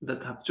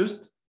that have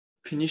just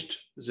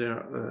finished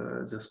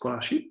their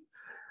scholarship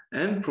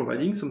and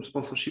providing some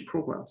sponsorship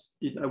programs.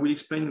 I will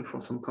explain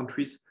for some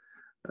countries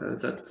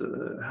that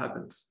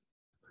happens.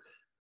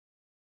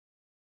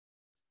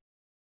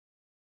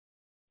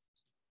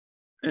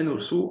 And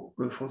also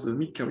for the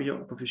mid-career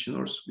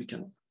professionals, we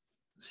can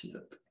see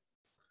that.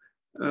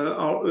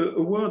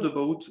 A word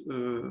about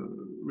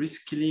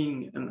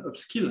reskilling and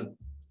upskill.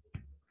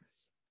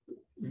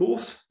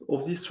 Both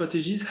of these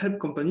strategies help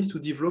companies to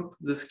develop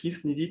the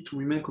skills needed to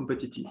remain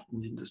competitive in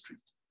the industry.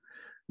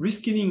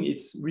 Reskilling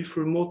is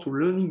refer more to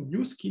learning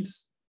new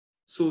skills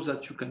so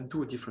that you can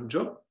do a different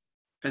job.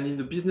 And in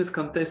the business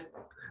context,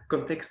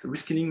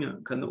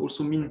 reskilling can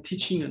also mean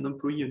teaching an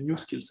employee a new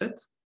skill set.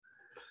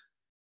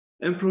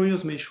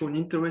 Employers may show an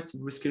interest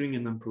in reskilling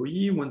an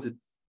employee when they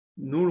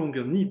no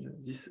longer need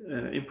this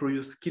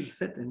employer's skill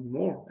set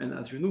anymore. And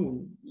as you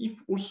know,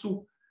 if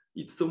also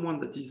it's someone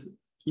that is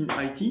in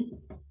IT,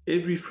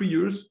 every 3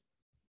 years,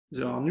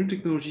 there are new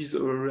technologies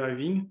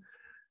arriving.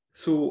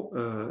 So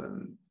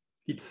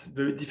it's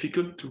very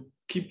difficult to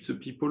keep the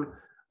people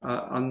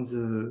on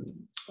the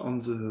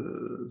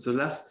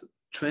last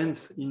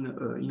trends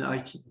in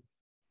IT.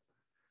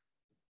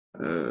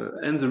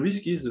 And the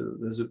risk is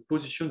the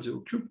position they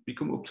occupy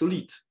become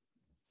obsolete.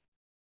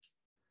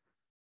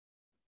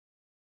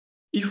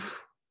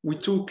 If we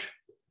talk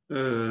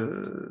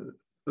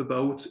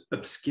about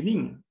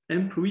upskilling,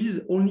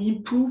 employees only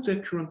improve their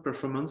current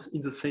performance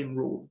in the same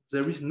role.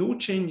 There is no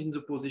change in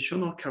the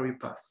position or career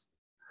path.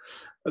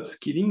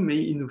 Upskilling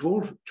may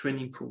involve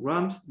training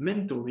programs,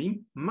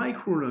 mentoring,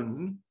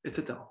 micro-learning,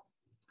 etc.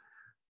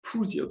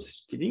 Through the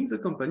upskilling, the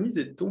companies,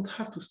 they don't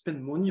have to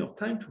spend money or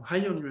time to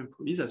hire new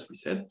employees, as we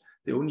said.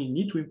 They only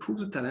need to improve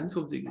the talents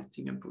of the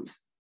existing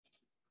employees.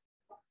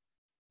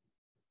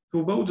 So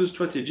about the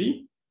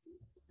strategy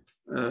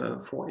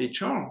for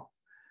HR,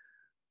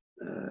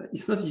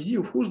 it's not easy,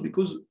 of course,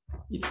 because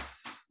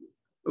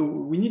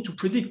we need to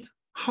predict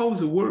how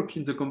the work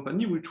in the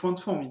company will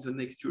transform in the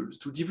next years,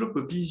 to develop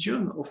a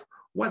vision of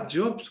what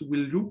jobs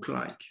will look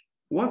like,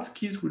 what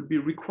skills will be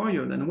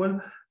required, and what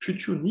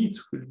future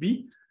needs will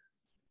be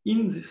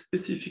in the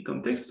specific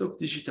context of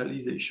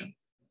digitalization.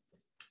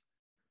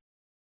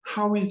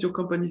 How is your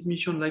company's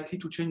mission likely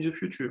to change the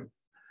future?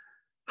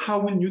 How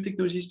will new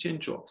technologies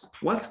change jobs?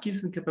 What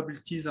skills and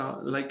capabilities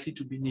are likely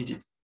to be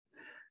needed?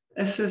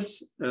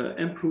 Assess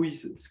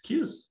employees'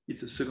 skills,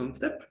 it's a second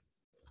step.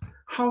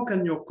 How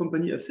can your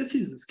company assess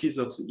the skills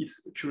of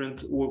its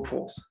current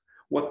workforce?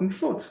 What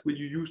methods will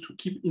you use to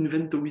keep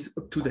inventories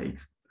up to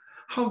date?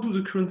 How do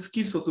the current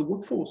skills of the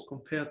workforce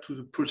compare to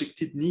the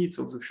projected needs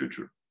of the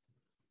future?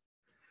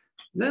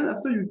 Then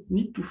after you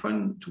need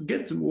to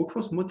get the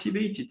workforce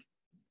motivated,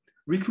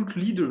 recruit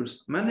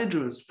leaders,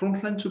 managers,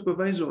 frontline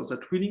supervisors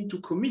that are willing to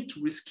commit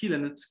to reskill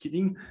and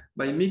upskilling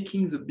by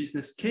making the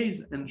business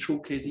case and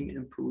showcasing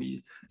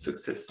employee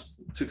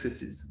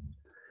successes.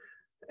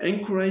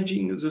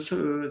 Encouraging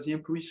the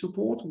employee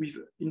support with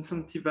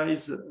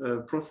incentivized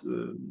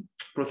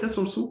process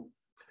also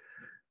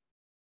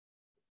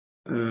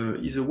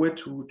is a way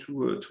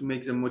to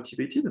make them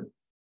motivated.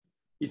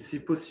 It's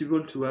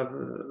possible to have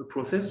a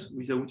process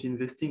without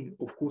investing,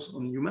 of course,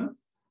 on human.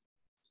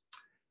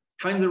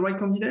 Find the right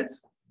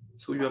candidates.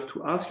 So you have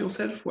to ask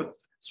yourself, what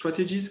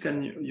strategies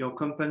can your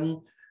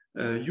company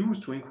use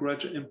to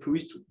encourage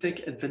employees to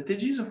take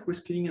advantages of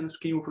reskilling and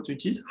upskilling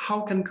opportunities?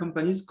 How can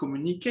companies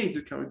communicate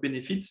the career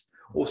benefits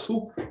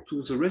also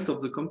to the rest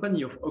of the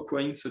company of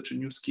acquiring such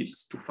new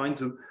skills to find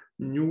the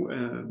new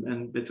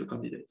and better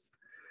candidates?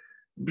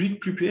 Be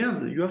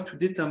prepared. You have to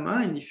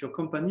determine if your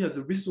company has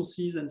the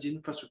resources and the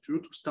infrastructure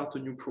to start a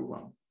new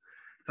program.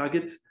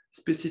 Target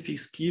specific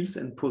skills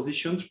and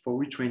positions for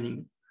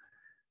retraining.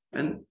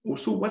 And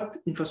also, what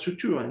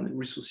infrastructure and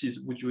resources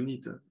would you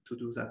need to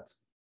do that?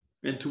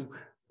 And to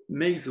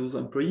make those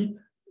employees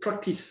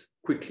practice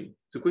quickly.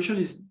 The question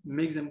is,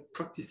 make them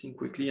practicing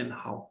quickly and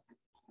how?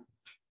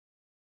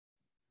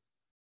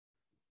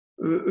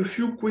 A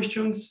few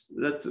questions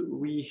that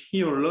we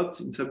hear a lot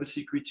in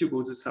cybersecurity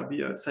about the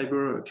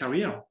cyber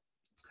career.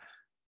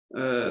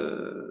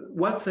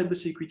 What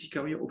cybersecurity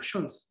career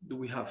options do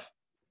we have?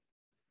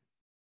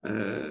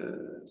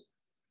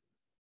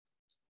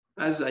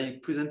 As I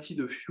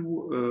presented a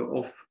few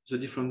of the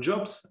different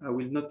jobs, I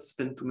will not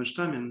spend too much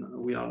time, and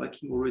we are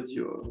lacking already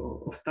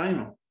of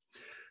time.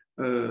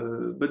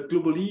 But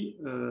globally,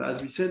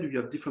 as we said, we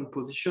have different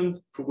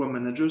positions: program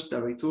managers,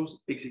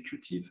 directors,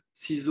 executive,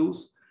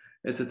 CISOs,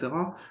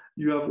 etc.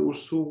 You have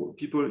also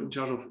people in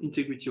charge of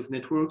integrity of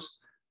networks,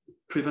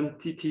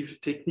 preventative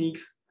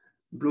techniques,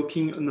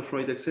 blocking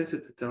unauthorized access,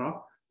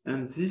 etc.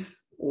 And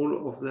this,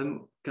 all of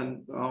them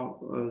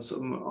are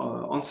some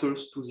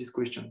answers to this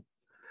question.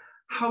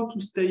 How to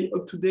stay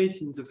up to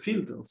date in the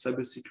field of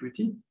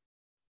cybersecurity?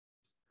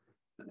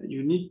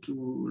 You need to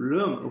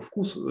learn, of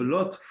course, a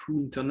lot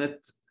through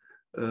internet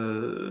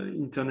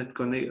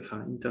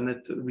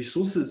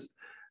resources,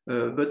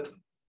 but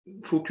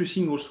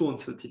focusing also on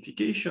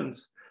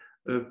certifications,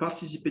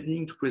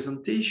 participating to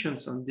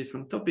presentations on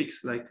different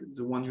topics like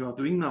the one you are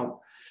doing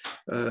now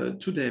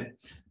today,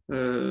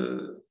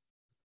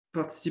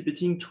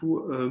 participating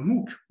to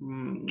MOOC,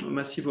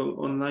 massive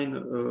online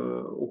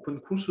open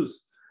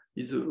courses,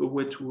 is a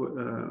way to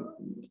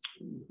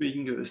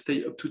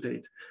stay up to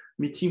date.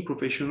 Meeting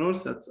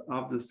professionals that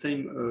have the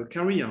same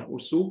career,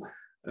 also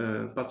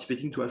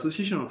participating to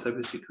association of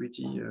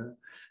cybersecurity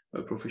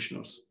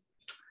professionals.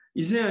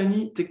 Is there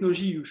any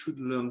technology you should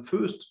learn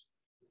first?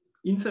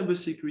 In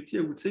cybersecurity,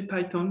 I would say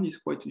Python is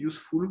quite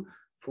useful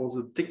for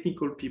the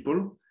technical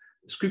people.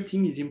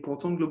 Scripting is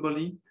important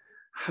globally.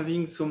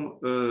 Having some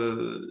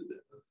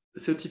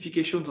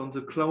certifications on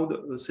the cloud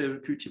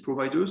security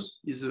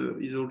providers is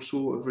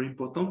also very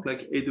important,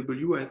 like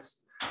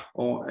AWS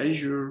or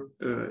Azure,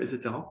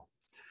 etc.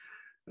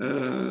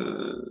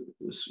 So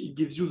it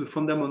gives you the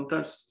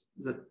fundamentals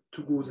that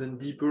to go then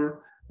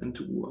deeper and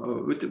to.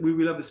 We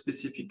will have a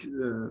specific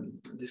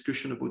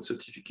discussion about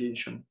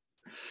certification.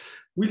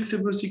 Will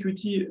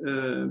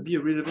cybersecurity be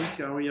a relevant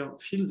career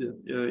field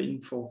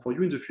for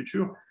you in the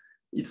future?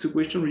 It's a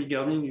question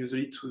regarding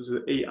usually to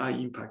the AI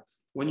impact.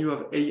 When you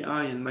have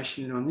AI and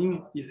machine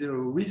learning, is there a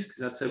risk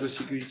that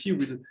cybersecurity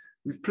will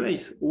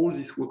replace all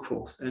this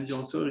workforce? And the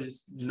answer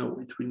is no,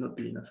 it will not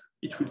be enough.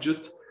 It will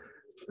just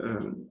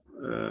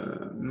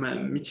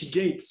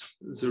mitigate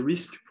the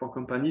risk for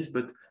companies,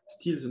 but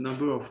still the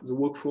number of the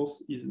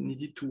workforce is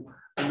needed to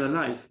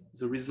analyze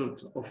the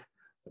result of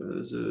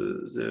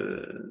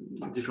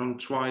the different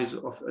trials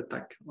of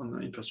attack on the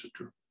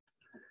infrastructure.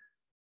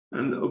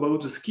 And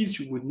about the skills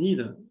you would need: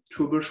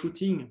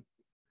 troubleshooting,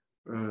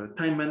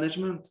 time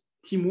management,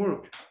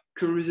 teamwork,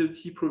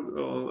 curiosity,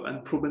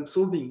 and problem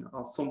solving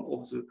are some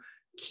of the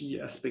key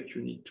aspects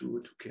you need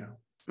to care.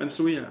 I'm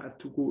sorry, I have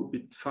to go a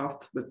bit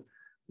fast, but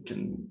we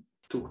can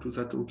talk to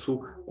that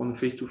also on a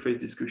face-to-face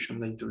discussion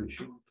later if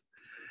you want.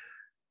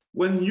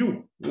 When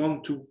you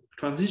want to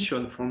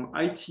transition from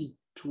IT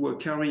to a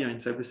career in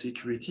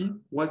cybersecurity,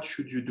 what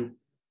should you do?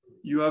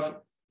 You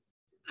have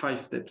 5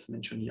 steps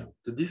mentioned here: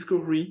 the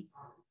discovery,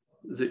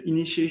 the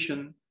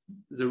initiation,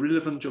 the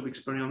relevant job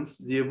experience,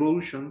 the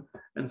evolution,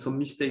 and some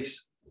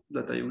mistakes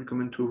that I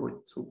recommend to avoid.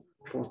 So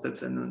 4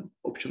 steps and an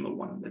optional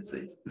one, let's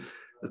say,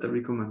 that I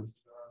recommend.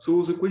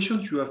 So the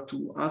question you have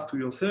to ask to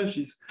yourself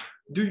is,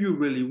 do you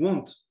really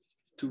want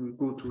to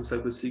go to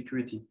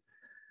cybersecurity?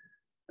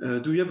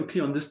 Do you have a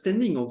clear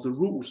understanding of the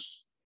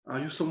rules? Are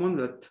you someone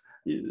that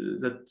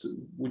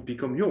would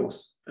become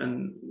yours?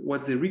 And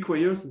what they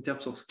require in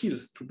terms of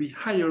skills to be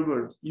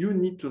hireable? You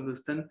need to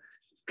understand,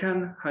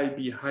 can I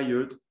be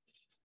hired?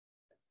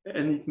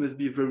 And it must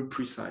be very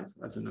precise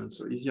as an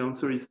answer. If the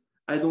answer is,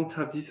 I don't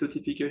have this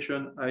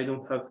certification, I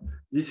don't have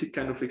this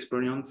kind of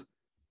experience,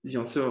 the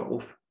answer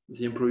of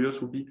the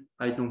employers will be,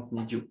 I don't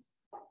need you.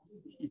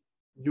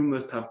 You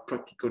must have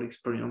practical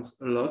experience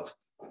a lot,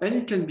 and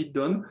it can be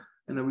done.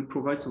 And I will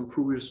provide some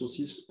free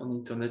resources on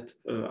internet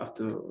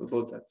after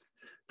about that.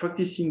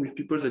 Practicing with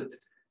people that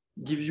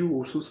give you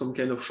also some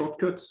kind of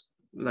shortcuts,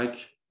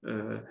 like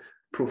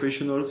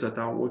professionals that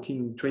are working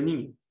in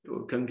training,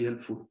 can be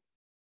helpful.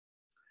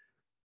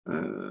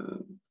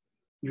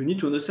 You need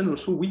to understand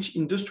also which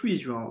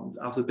industries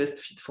are the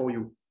best fit for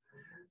you.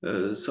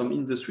 Some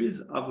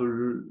industries have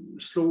a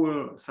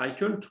slower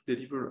cycle to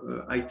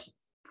deliver IT,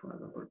 for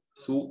example.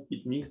 So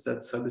it means that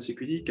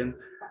cybersecurity can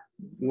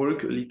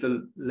work a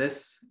little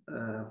less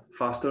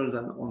faster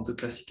than on the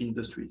classic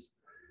industries.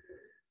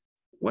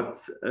 For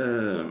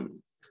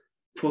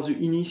the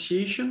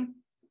initiation,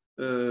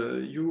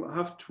 you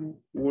have to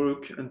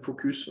work and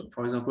focus,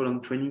 for example, on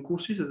training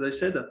courses, as I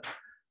said,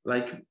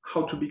 like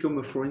how to become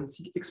a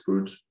forensic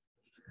expert.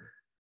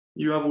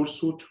 You have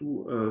also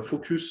to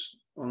focus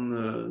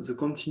on the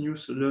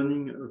continuous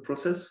learning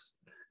process,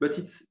 but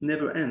it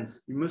never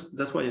ends.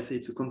 That's why I say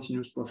it's a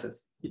continuous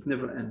process. It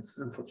never ends,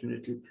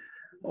 unfortunately,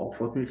 or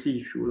fortunately,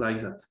 if you like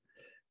that.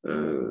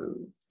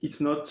 It's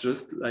not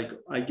just like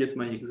I get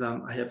my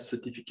exam, I have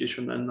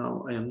certification, and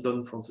now I am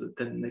done for the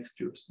 10 next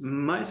years.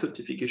 My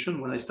certification,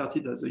 when I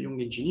started as a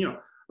young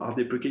engineer, are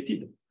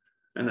deprecated,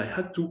 and I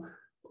had to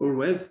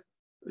always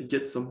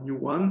get some new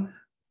one.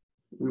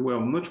 We were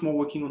much more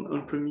working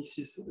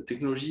on-premises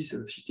technologies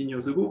 15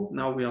 years ago.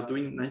 Now we are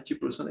doing 90%,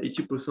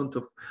 80%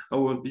 of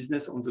our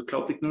business on the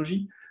cloud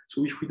technology.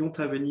 So if we don't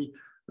have any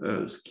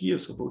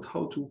skills about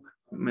how to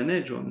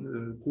manage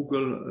on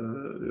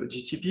Google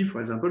GCP,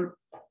 for example,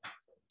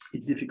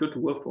 it's difficult to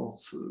work for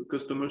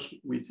customers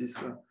with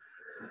this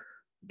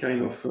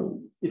kind of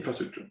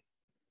infrastructure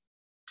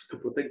to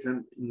protect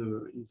them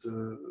in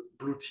the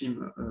blue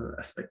team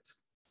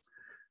aspect.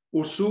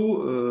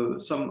 Also,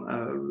 some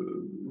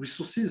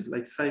resources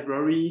like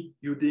Cybersecurity,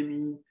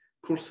 Udemy,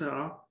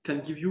 Coursera can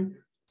give you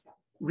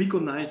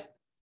recognized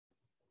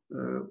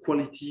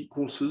quality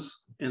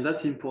courses, and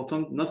that's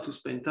important not to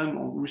spend time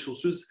on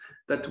resources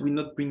that will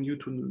not bring you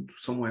to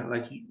somewhere.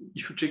 Like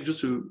if you check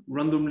just a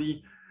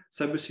randomly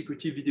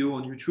cybersecurity video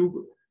on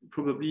YouTube,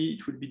 probably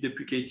it will be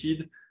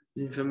deprecated.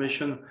 The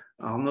information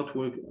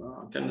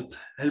cannot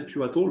help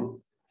you at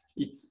all.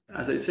 It's,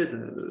 as I said,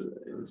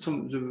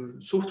 the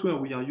software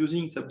we are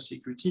using in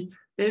cybersecurity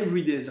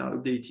every day are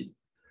updated.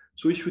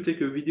 So if you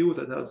take a video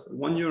that has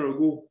 1 year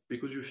ago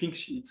because you think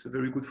it's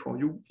very good for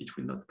you, it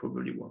will not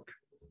probably work.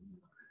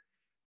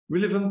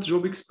 Relevant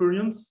job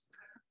experience.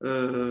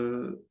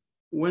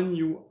 When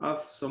you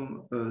have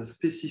some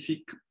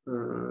specific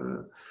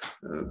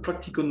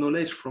practical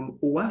knowledge from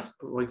OWASP,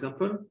 for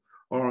example,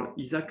 or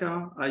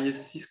ISACA,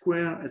 ISC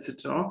Square,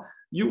 etc.,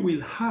 you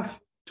will have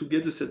to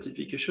get the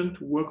certification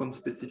to work on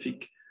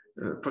specific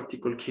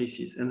practical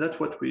cases. And that's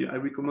what I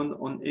recommend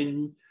on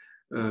any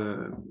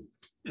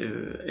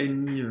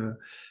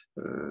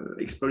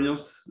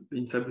experience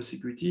in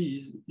cybersecurity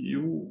is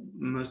you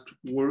must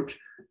work,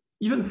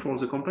 even for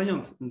the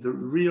compliance, in the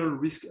real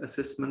risk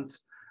assessment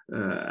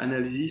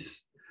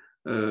analysis.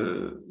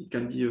 It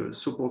can be a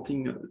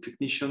supporting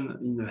technician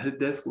in the help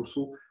desk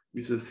also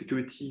with the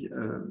security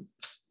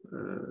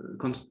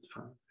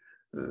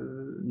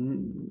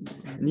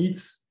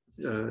needs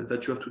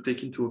that you have to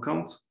take into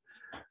account.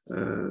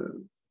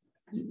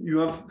 You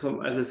have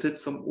some, as I said,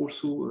 some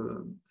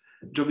also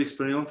job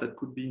experience that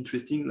could be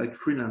interesting, like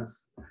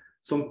freelance.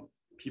 Some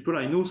people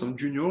I know, some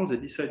juniors, they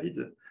decided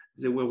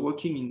they were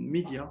working in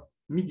media,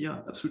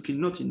 absolutely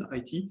not in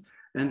IT,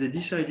 and they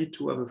decided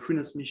to have a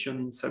freelance mission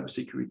in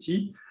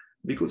cybersecurity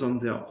because on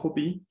their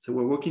hobby, they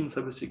were working in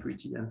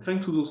cybersecurity. And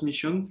thanks to those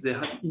missions, they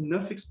had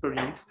enough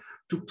experience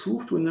to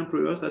prove to an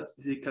employer that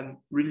they can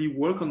really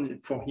work on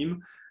it for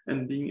him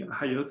and being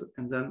hired,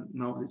 and then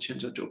now they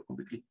change their job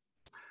completely.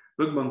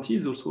 Bug bounty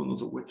is also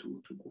another way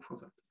to go for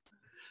that.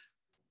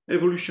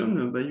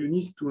 Evolution, but you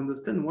need to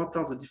understand what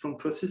are the different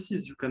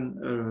processes you can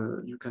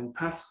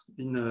pass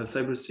in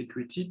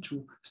cybersecurity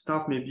to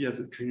start maybe as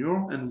a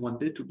junior and one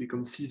day to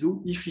become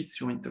CISO if it's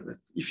your interest.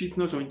 If it's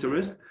not your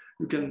interest,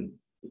 you can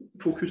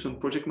focus on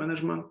project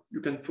management.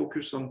 You can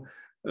focus on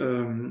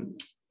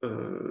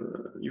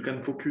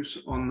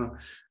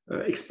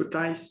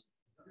expertise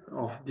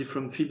of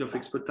different field of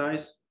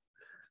expertise,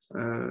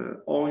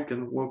 or you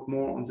can work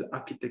more on the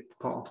architect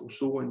part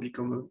also and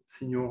become a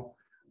senior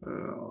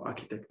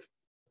architect.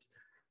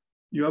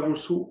 You have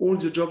also all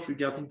the jobs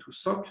regarding to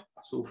SOC,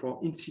 so for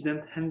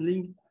incident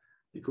handling,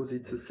 because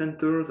it's a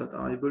center that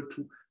are able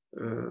to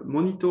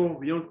monitor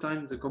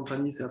real-time the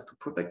companies they have to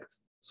protect.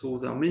 So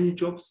there are many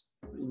jobs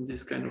in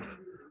this kind of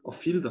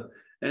field,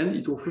 and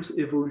it offers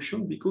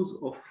evolution because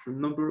of the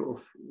number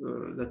of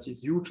that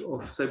is huge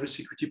of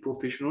cybersecurity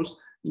professionals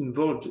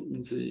involved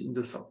in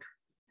the SOC.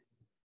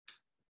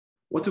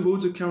 What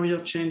about the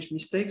career change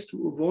mistakes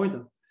to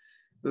avoid?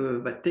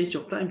 But take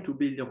your time to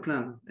build your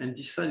plan and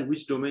decide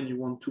which domain you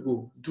want to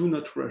go. Do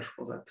not rush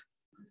for that.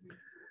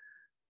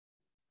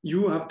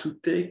 You have to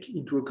take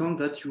into account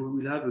that you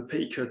will have a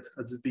pay cut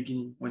at the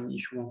beginning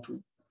if you want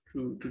to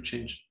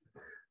change.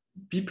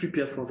 be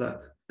prepared for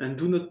that, and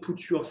do not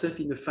put yourself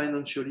in a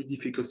financially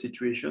difficult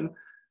situation.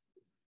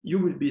 You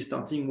will be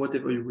starting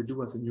whatever you will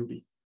do as a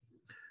newbie.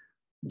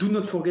 Do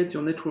not forget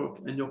your network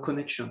and your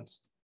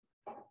connections.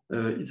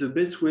 It's the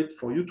best way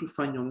for you to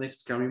find your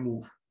next career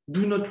move.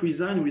 Do not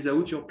resign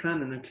without your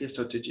plan and a clear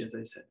strategy, as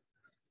I said.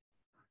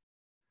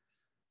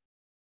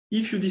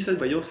 If you decide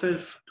by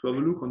yourself to have a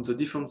look on the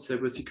different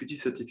cybersecurity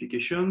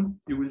certification,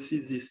 you will see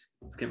this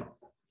schema,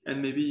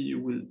 and maybe you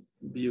will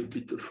be a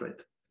bit afraid.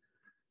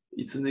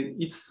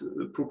 It's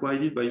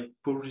provided by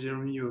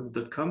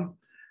pauljeremy.com,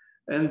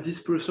 and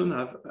this person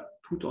have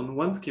put on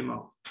one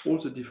schema all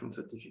the different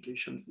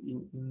certifications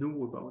you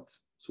know about.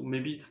 So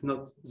maybe it's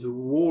not the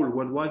whole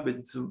worldwide, but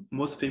it's the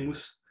most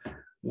famous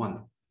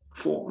one,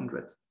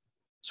 400.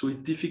 So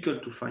it's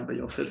difficult to find by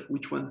yourself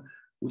which one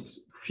would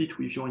fit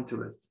with your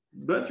interest.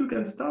 But you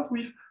can start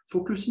with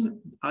focusing,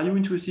 are you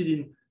interested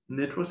in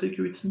network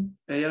security,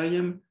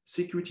 AIM,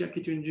 security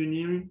architecture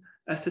engineering,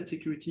 asset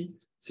security,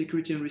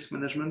 security and risk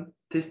management,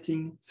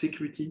 testing,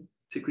 security,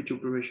 security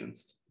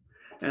operations.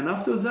 And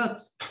after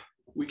that,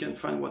 we can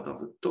find what are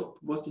the top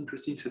most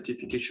interesting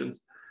certifications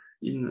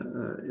in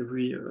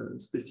every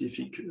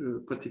specific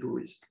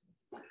categories.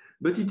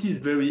 But it is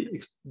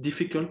very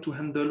difficult to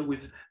handle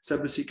with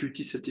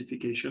cybersecurity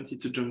certifications.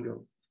 It's a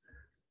jungle.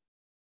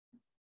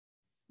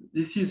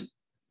 This is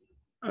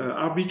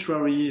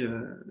arbitrary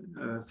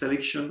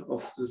selection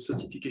of the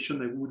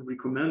certification I would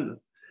recommend,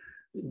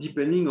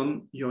 depending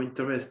on your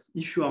interest.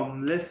 If you are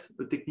less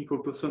a technical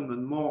person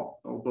and more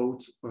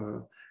about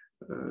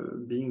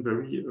being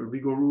very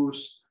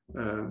rigorous,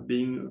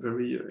 being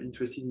very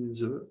interested in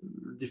the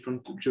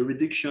different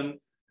jurisdiction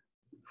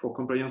for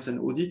compliance and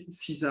audit,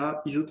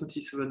 CISA, ISO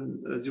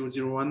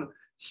 27001,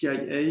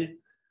 CIA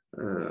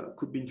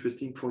could be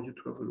interesting for you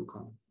to have a look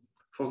on.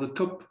 For the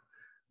top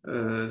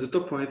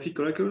for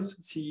ethical hackers,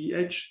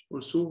 CEH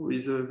also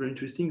is very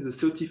interesting. The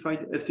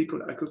Certified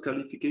Ethical Hacker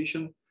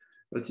Qualification,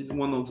 that is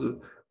one of the,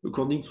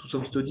 according to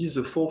some studies,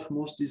 the fourth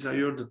most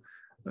desired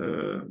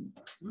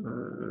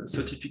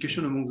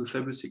certification among the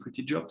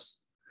cybersecurity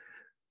jobs.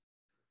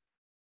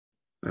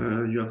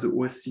 You have the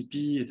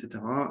OSCP,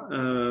 etc.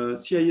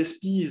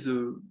 CISP is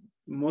the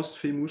most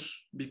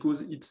famous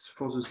because it's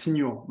for the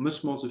senior,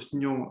 much more the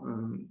senior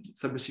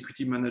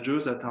cybersecurity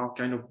managers that are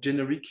kind of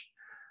generic.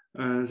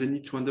 They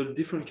need to handle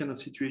different kind of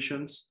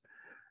situations,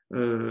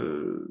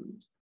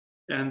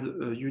 and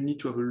you need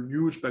to have a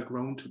huge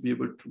background to be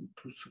able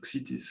to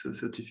succeed this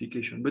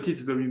certification. But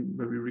it's very,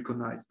 very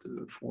recognized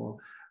for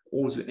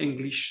all the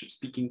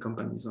English-speaking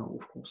companies,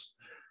 of course.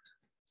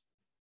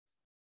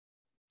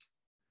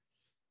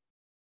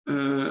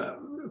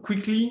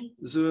 Quickly,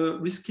 the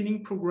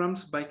reskilling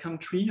programs by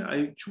country,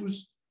 I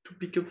choose to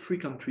pick up 3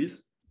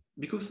 countries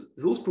because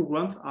those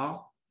programs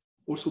are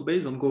also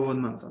based on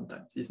government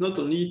sometimes. It's not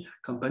only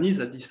companies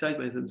that decide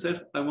by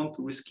themselves, I want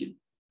to reskill.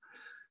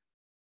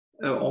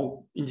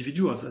 Or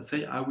individuals that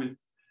say, I will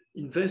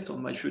invest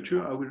on my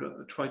future, I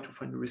will try to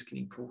find a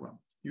reskilling program.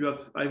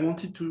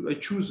 I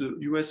choose the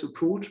US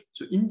approach,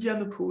 the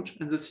Indian approach,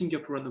 and the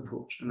Singaporean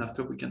approach. And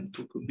after we can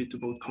talk a bit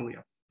about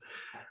Korea.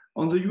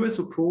 On the US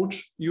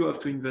approach, you have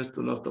to invest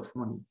a lot of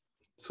money.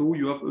 So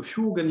you have a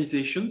few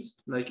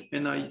organizations like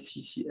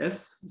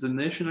NICCS, the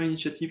National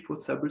Initiative for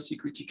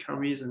Cybersecurity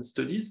Careers and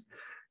Studies.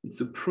 It's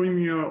a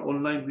premier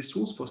online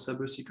resource for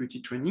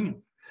cybersecurity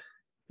training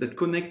that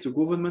connects the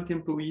government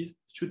employees,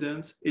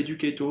 students,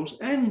 educators,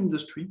 and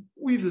industry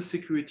with the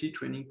security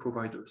training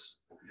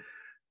providers.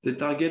 They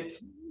target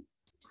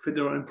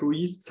federal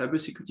employees,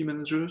 cybersecurity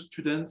managers,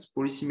 students,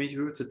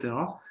 policymakers,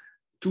 etc.,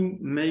 to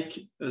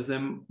make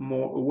them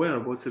more aware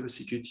about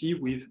cybersecurity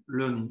with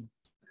learning.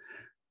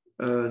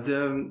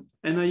 The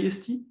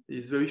NIST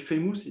is very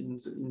famous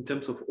in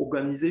terms of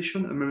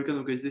organization, American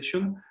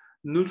organization,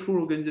 neutral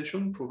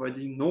organization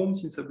providing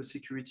norms in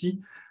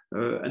cybersecurity,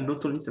 and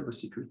not only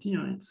cybersecurity,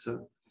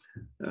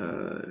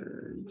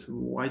 it's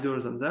wider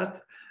than that.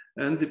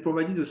 And they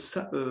provided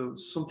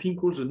something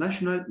called the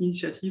National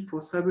Initiative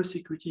for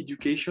Cybersecurity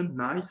Education,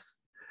 NICE.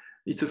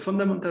 It's a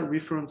fundamental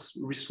reference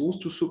resource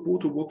to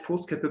support a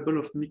workforce capable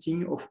of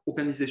meeting of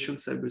organization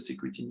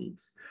cybersecurity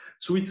needs.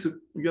 So you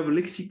have a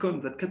lexicon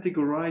that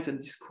categorizes and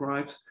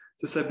describes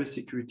the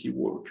cybersecurity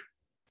work.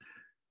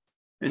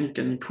 And it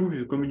can improve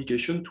your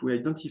communication to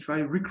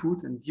identify,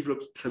 recruit, and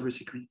develop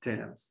cybersecurity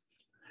talents.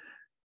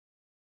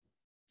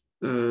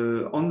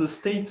 On the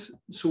state,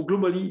 so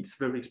globally, it's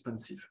very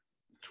expensive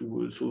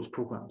to those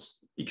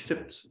programs,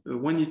 except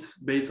when it's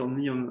based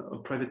only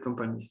on private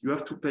companies. You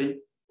have to pay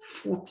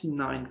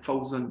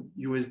 49,000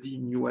 USD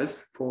in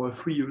US for a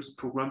 3 years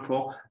program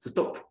for the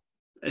top.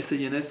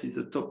 SANS is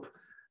the top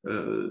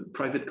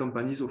private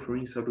companies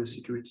offering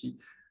cybersecurity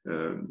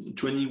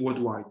training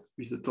worldwide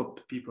with the top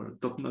people,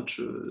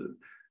 top-notch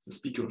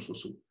speakers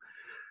also.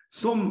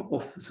 Some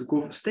of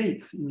the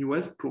states in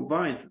US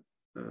provide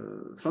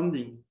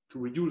funding to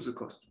reduce the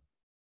cost,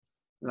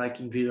 like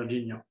in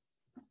Virginia.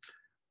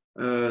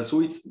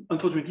 So it's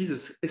unfortunately the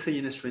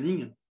SANS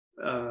training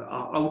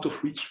are out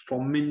of reach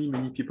for many,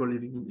 many people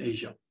living in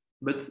Asia,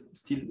 but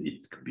still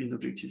it could be an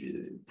objective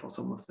for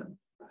some of them.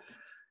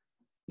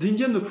 The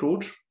Indian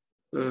approach,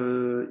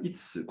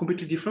 it's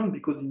completely different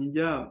because in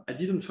India, I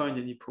didn't find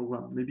any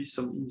program. Maybe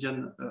some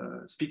Indian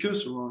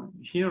speakers who are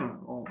here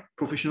or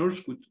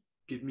professionals could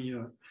give me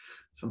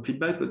some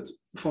feedback, but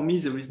for me,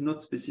 there is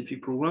not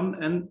specific program,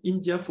 and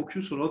India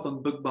focuses a lot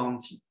on bug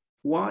bounty.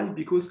 Why?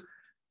 Because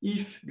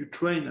if you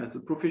train as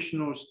a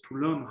professionals to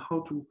learn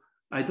how to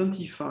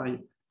identify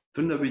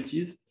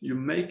vulnerabilities, you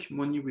make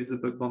money with the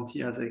bug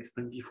bounty, as I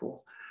explained before.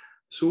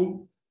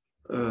 So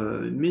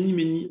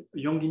many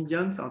young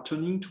Indians are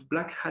turning to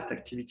black hat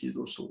activities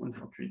also,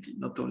 unfortunately,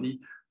 not only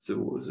the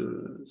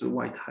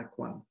white hat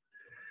one.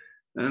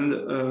 And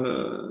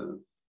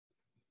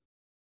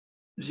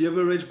the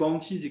average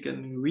bounty they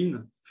can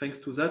win, thanks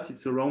to that,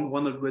 it's around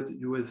 100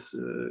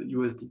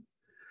 USD.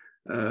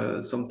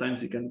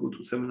 Sometimes they can go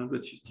to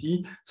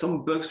 750.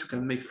 Some bugs you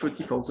can make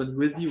 30,000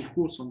 USD, of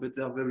course, but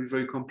they are very,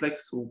 very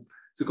complex. So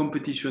the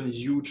competition is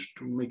huge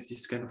to make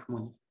this kind of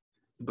money,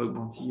 bug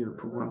bounty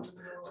programs.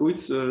 So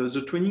it's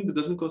the training that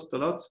doesn't cost a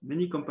lot.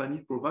 Many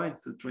companies provide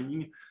the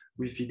training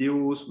with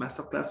videos,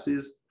 master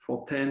classes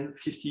for 10,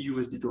 50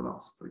 USD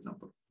dollars, for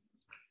example.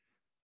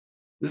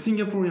 The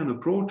Singaporean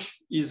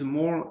approach is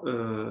more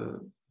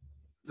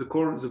the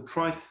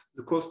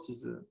cost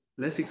is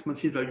less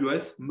expensive than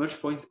US,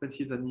 much more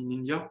expensive than in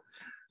India.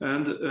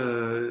 And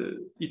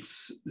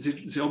it's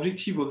the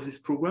objective of this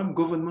program,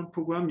 government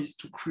program, is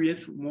to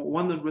create more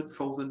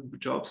 100,000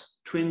 jobs,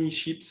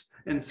 traineeships,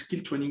 and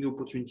skill training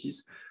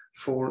opportunities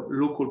for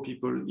local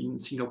people in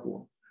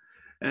Singapore.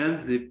 And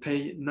they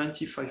pay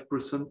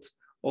 95%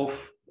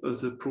 of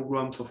the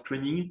programs of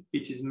training.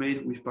 It is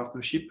made with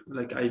partnership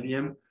like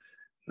IBM.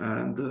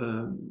 And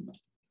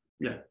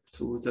yeah,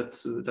 so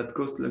that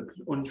costs like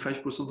only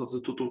 5% of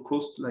the total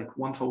cost, like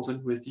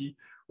 1,000 USD,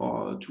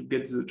 to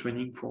get the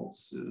training for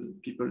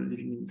people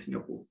living in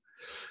Singapore.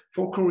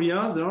 For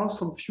Korea, there are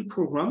some few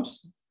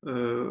programs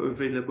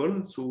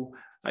available. So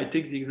I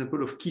take the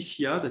example of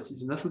KISIA, that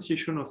is an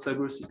association of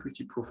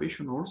cybersecurity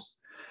professionals.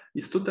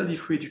 It's totally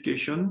free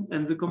education,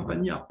 and the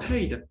company are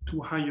paid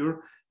to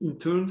hire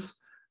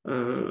interns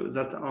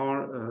that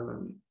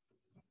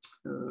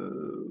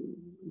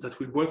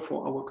will work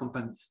for our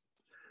companies.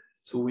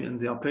 So and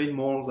they are paid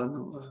more than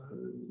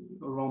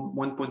around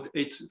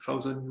 1.8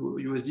 thousand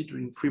USD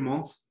during 3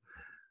 months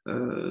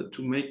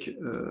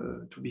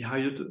to be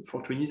hired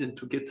for trainees and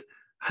to get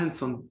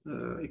hands-on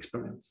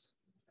experience.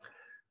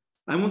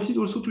 I wanted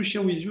also to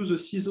share with you the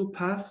CISO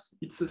path.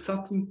 It's a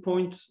starting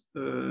point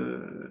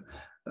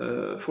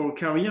for a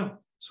career.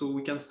 So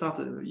we can start,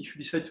 if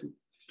you decide to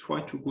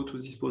try to go to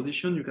this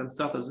position, you can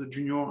start as a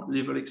junior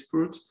level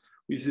expert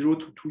with 0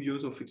 to 2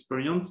 years of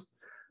experience.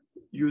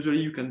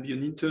 Usually you can be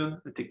an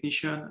intern, a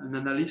technician, an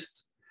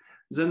analyst.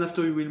 Then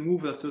after you will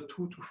move after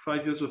 2 to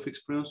 5 years of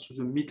experience to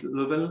the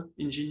mid-level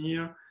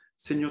engineer,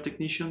 senior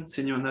technician,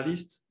 senior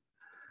analyst.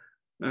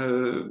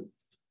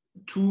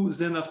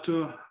 Then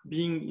after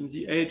being in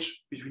the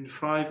age between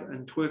 5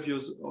 and 12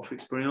 years of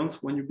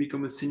experience, when you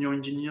become a senior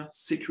engineer,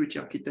 security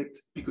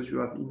architect, because you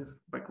have enough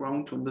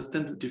background to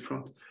understand the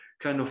different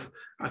kind of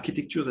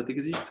architecture that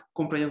exist,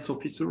 compliance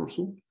officer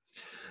also.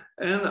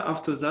 And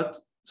after that,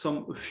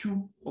 a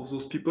few of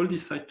those people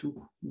decide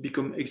to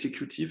become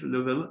executive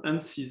level, and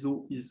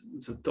CISO is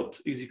the top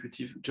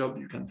executive job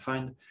you can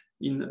find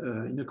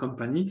in a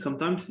company.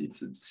 Sometimes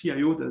it's a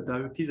CIO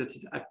directly that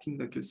is acting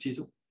like a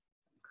CISO.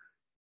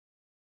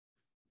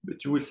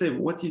 But you will say,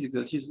 what is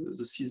exactly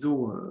the CISO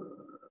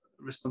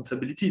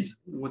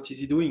responsibilities? What is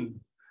he doing?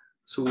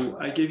 So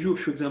I gave you a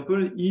few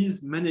examples.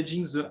 He's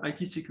managing the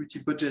IT security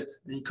budget,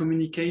 and he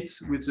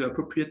communicates with the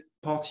appropriate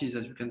parties,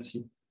 as you can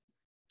see.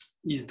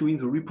 He's doing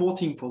the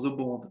reporting for the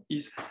board.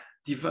 He's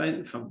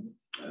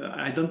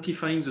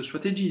identifying the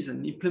strategies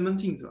and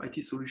implementing the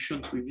IT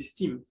solutions with his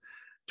team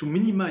to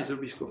minimize the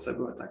risk of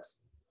cyber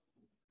attacks.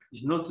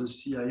 He's not the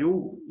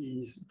CIO,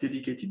 he's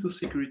dedicated to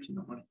security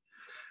normally.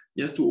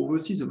 He has to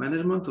oversee the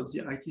management of the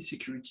IT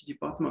security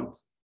department,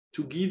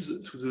 to give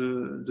to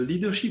the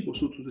leadership,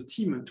 also to the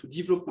team, and to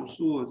develop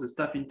also the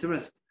staff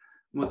interest,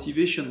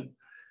 motivation,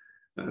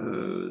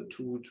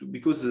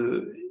 because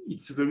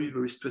it's a very,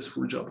 very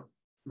stressful job.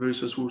 Very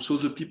stressful. So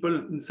the people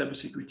in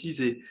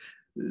cybersecurity,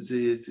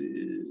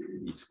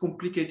 it's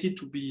complicated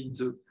to be in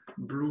the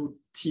blue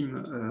team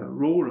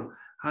role,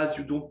 as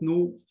you don't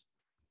know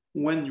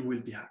when you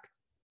will be hacked,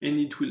 and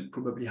it will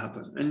probably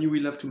happen, and you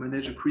will have to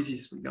manage a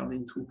crisis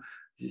regarding to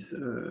this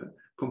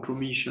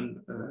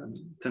compromission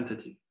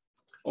tentative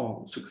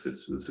or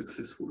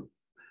successful.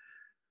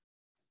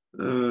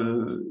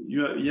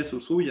 Yes,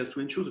 also he has to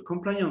ensure the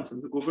compliance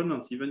and the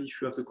governance. Even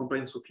if you have the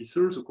compliance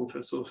officer will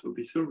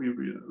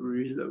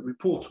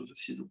report to the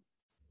CISO.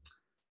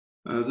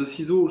 The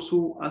CISO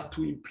also has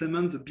to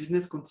implement the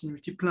business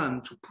continuity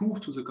plan to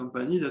prove to the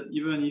company that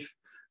even if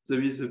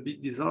there is a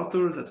big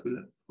disaster that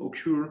will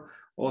occur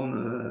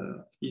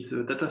on his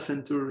data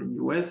center in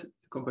US,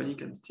 the company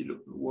can still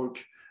work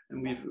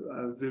and with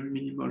a very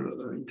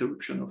minimal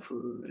interruption of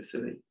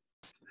SLA.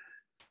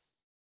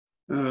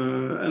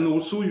 And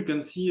also you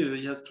can see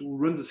he has to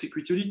run the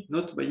security audit,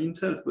 not by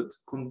himself, but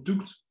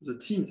conduct the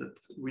team that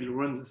will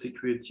run the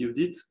security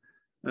audit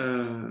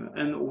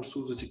and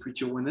also the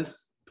security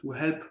awareness to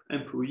help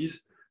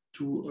employees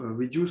to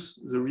reduce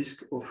the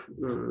risk of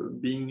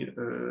being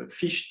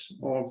phished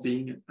or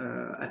being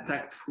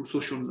attacked through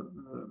social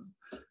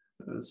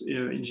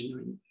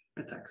engineering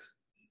attacks.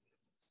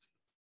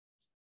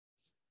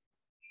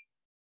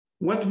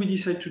 What we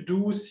decided to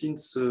do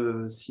since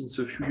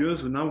a few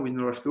years now in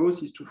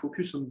Reskilling is to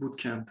focus on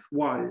bootcamp.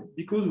 Why?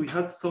 Because we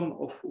had some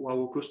of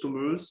our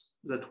customers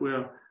that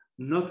were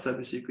not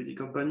cybersecurity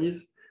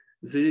companies.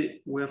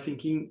 They were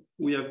thinking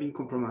we have been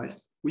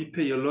compromised. We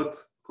pay a lot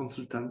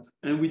consultant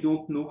and we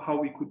don't know how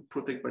we could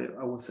protect by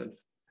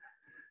ourselves.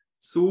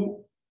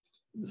 So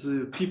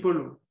the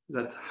people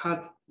that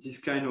had this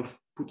kind of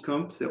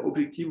bootcamp, their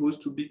objective was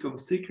to become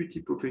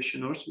security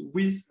professionals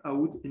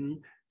without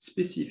any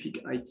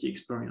specific IT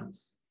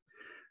experience.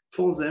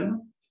 For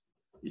them,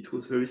 it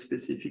was a very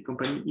specific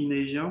company in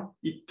Asia.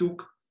 It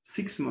took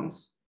 6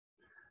 months,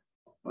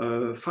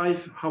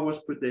 5 hours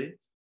per day,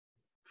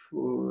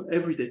 for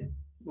every day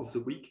of the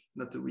week,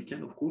 not the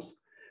weekend, of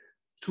course,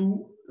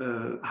 to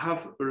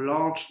have a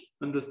large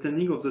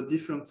understanding of the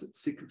different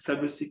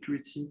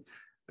cybersecurity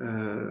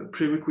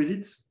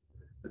prerequisites,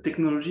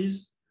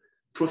 technologies,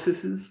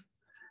 processes,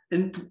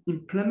 and to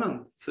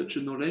implement such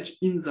a knowledge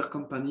in their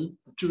company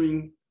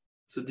during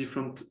the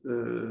different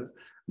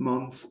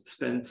months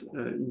spent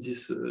in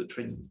this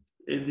training,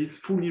 and this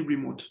fully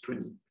remote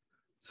training.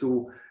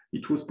 So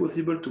it was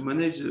possible to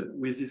manage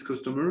with this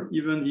customer,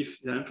 even if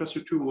the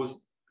infrastructure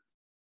was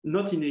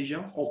not in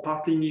Asia, or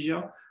partly in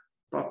Asia,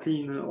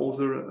 partly in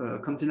other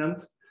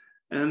continents,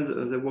 and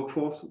the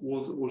workforce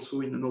was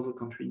also in another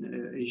country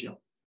in Asia.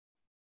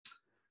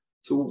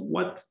 So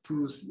what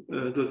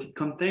does it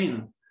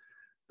contain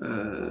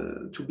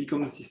to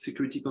become this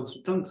security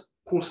consultant?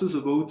 Courses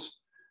about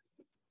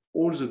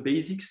all the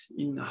basics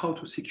in how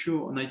to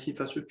secure an IT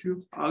infrastructure,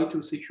 how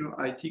to secure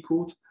IT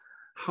code,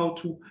 how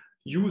to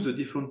use the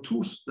different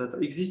tools that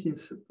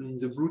exist in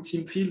the blue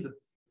team field,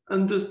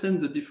 understand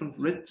the different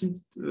red team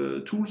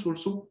tools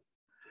also,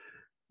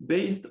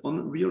 based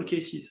on real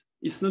cases.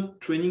 It's not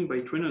training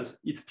by trainers,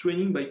 it's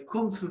training by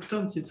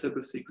consultants in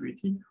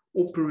cybersecurity,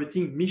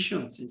 operating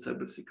missions in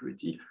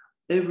cybersecurity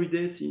every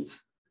day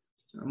since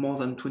more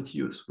than 20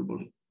 years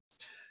globally.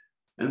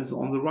 And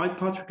so on the right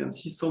part, you can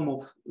see some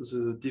of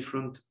the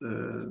different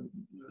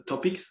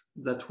topics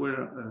that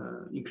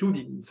were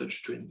included in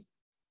such training.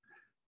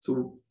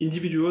 So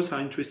individuals are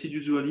interested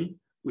usually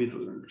with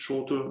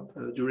shorter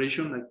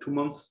duration, like 2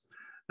 months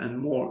and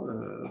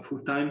more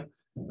full-time.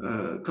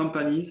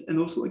 Companies and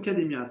also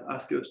academias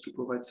ask us to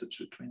provide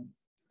such a training.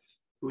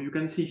 So you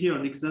can see here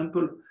an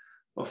example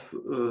of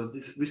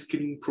this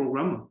reskilling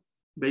program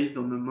based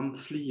on a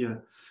monthly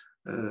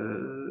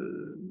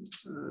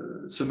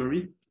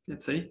summary,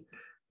 let's say.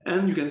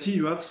 And you can see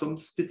you have some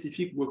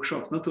specific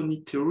workshops, not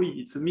only theory,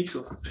 it's a mix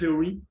of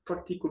theory,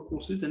 practical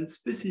courses, and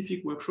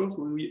specific workshops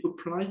when we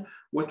apply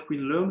what we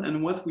learn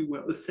and what we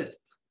were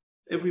assessed.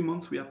 Every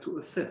month we have to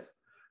assess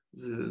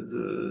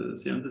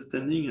the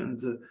understanding and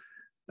the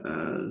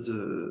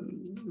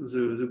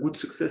good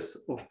success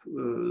of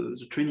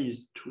the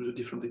trainees through the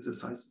different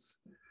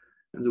exercises.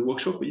 And the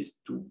workshop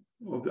is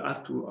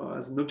as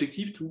an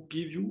objective to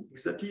give you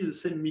exactly the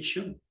same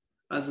mission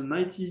as an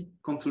IT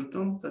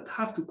consultant that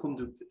have to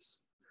conduct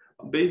this,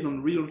 based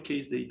on real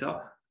case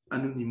data,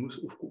 anonymous,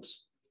 of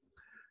course.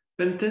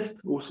 Pen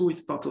test also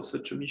is part of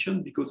such a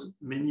mission because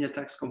many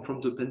attacks come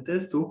from the pen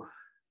test. So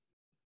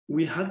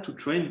we had to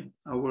train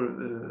our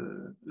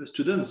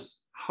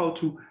students how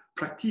to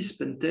practice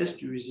pen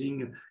test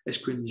using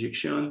SQL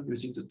injection,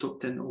 using the top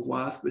 10 of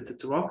WASP,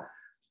 etc.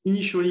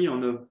 Initially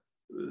on a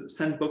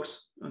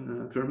sandbox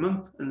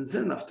environment, and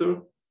then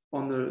after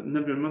on an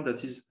environment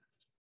that is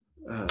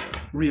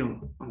real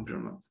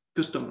environment,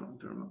 customer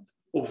environment.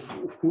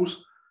 Of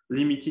course,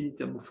 limited in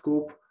terms of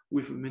scope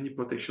with many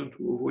protection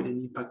to avoid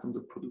any impact on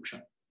the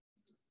production.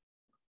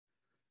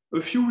 A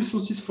few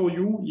resources for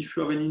you if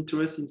you have any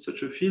interest in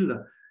such a field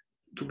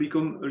to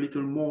become a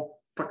little more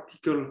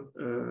practical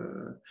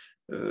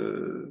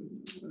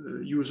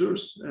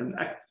users and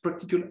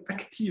practical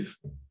active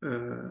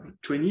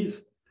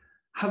trainees.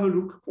 Have a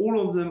look. All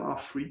of them are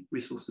free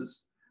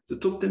resources. The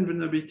top 10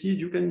 vulnerabilities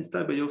you can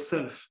install by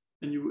yourself.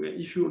 And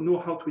if you know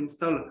how to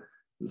install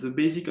the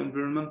basic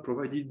environment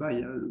provided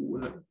by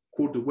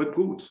called the web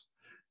code,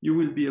 you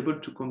will be able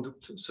to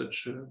conduct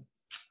such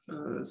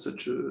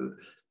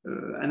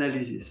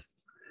analysis.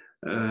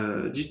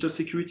 Digital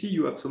security,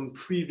 you have some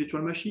free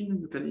virtual machine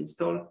you can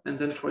install and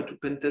then try to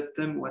pen test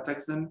them or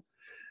attack them.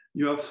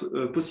 You have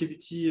a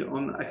possibility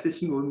on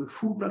accessing on a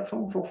full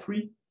platform for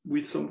free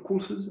with some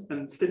courses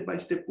and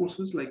step-by-step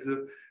courses like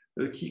the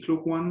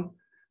Keycloak one.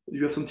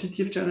 You have some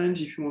CTF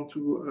challenge if you want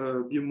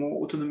to be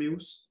more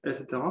autonomous,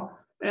 etc.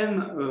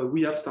 And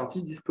we have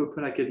started this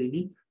Purple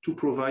Academy to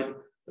provide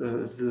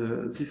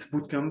this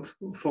bootcamp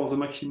for the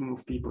maximum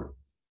of people.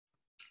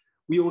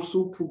 We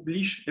also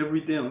publish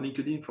every day on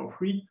LinkedIn for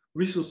free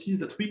resources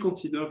that we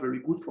consider very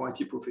good for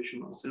IT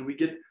professionals. And we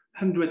get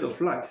hundreds of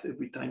likes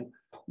every time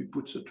we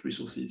put such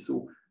resources.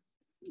 So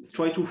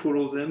try to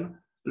follow them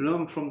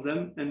learn from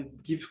them and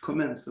give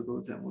comments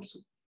about them also.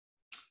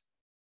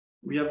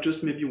 We have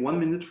just maybe 1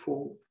 minute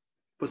for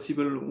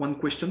possible one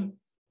question.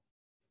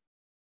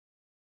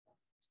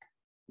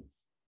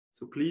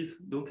 So please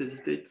don't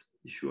hesitate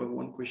if you have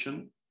one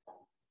question.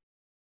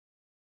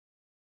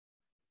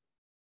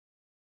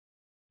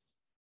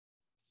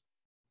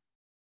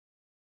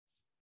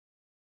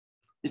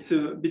 It's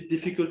a bit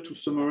difficult to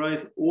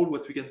summarize all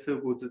what we can say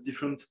about the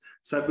different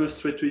cyber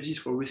strategies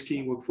for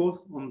reskilling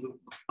workforce on the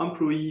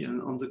employee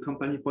and on the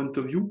company point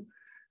of view.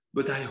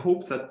 But I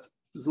hope that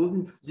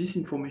this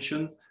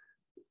information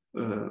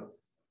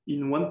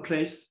in one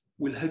place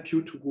will help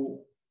you to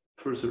go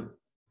further.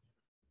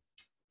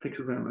 Thank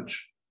you very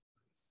much.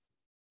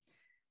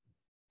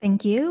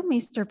 Thank you,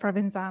 Mr.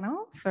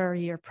 Provenzano, for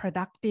your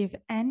productive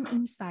and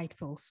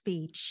insightful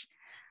speech.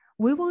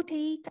 We will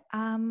take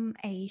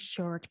a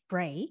short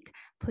break.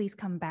 Please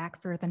come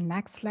back for the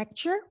next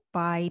lecture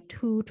by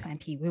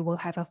 2:20. We will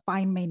have a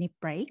 5-minute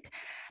break.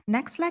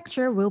 Next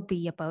lecture will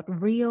be about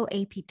real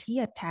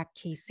APT attack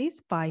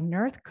cases by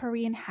North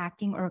Korean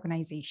hacking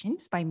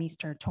organizations by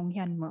Mr. Jong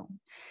Hyun Moon.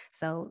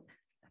 So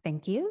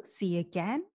thank you. See you again.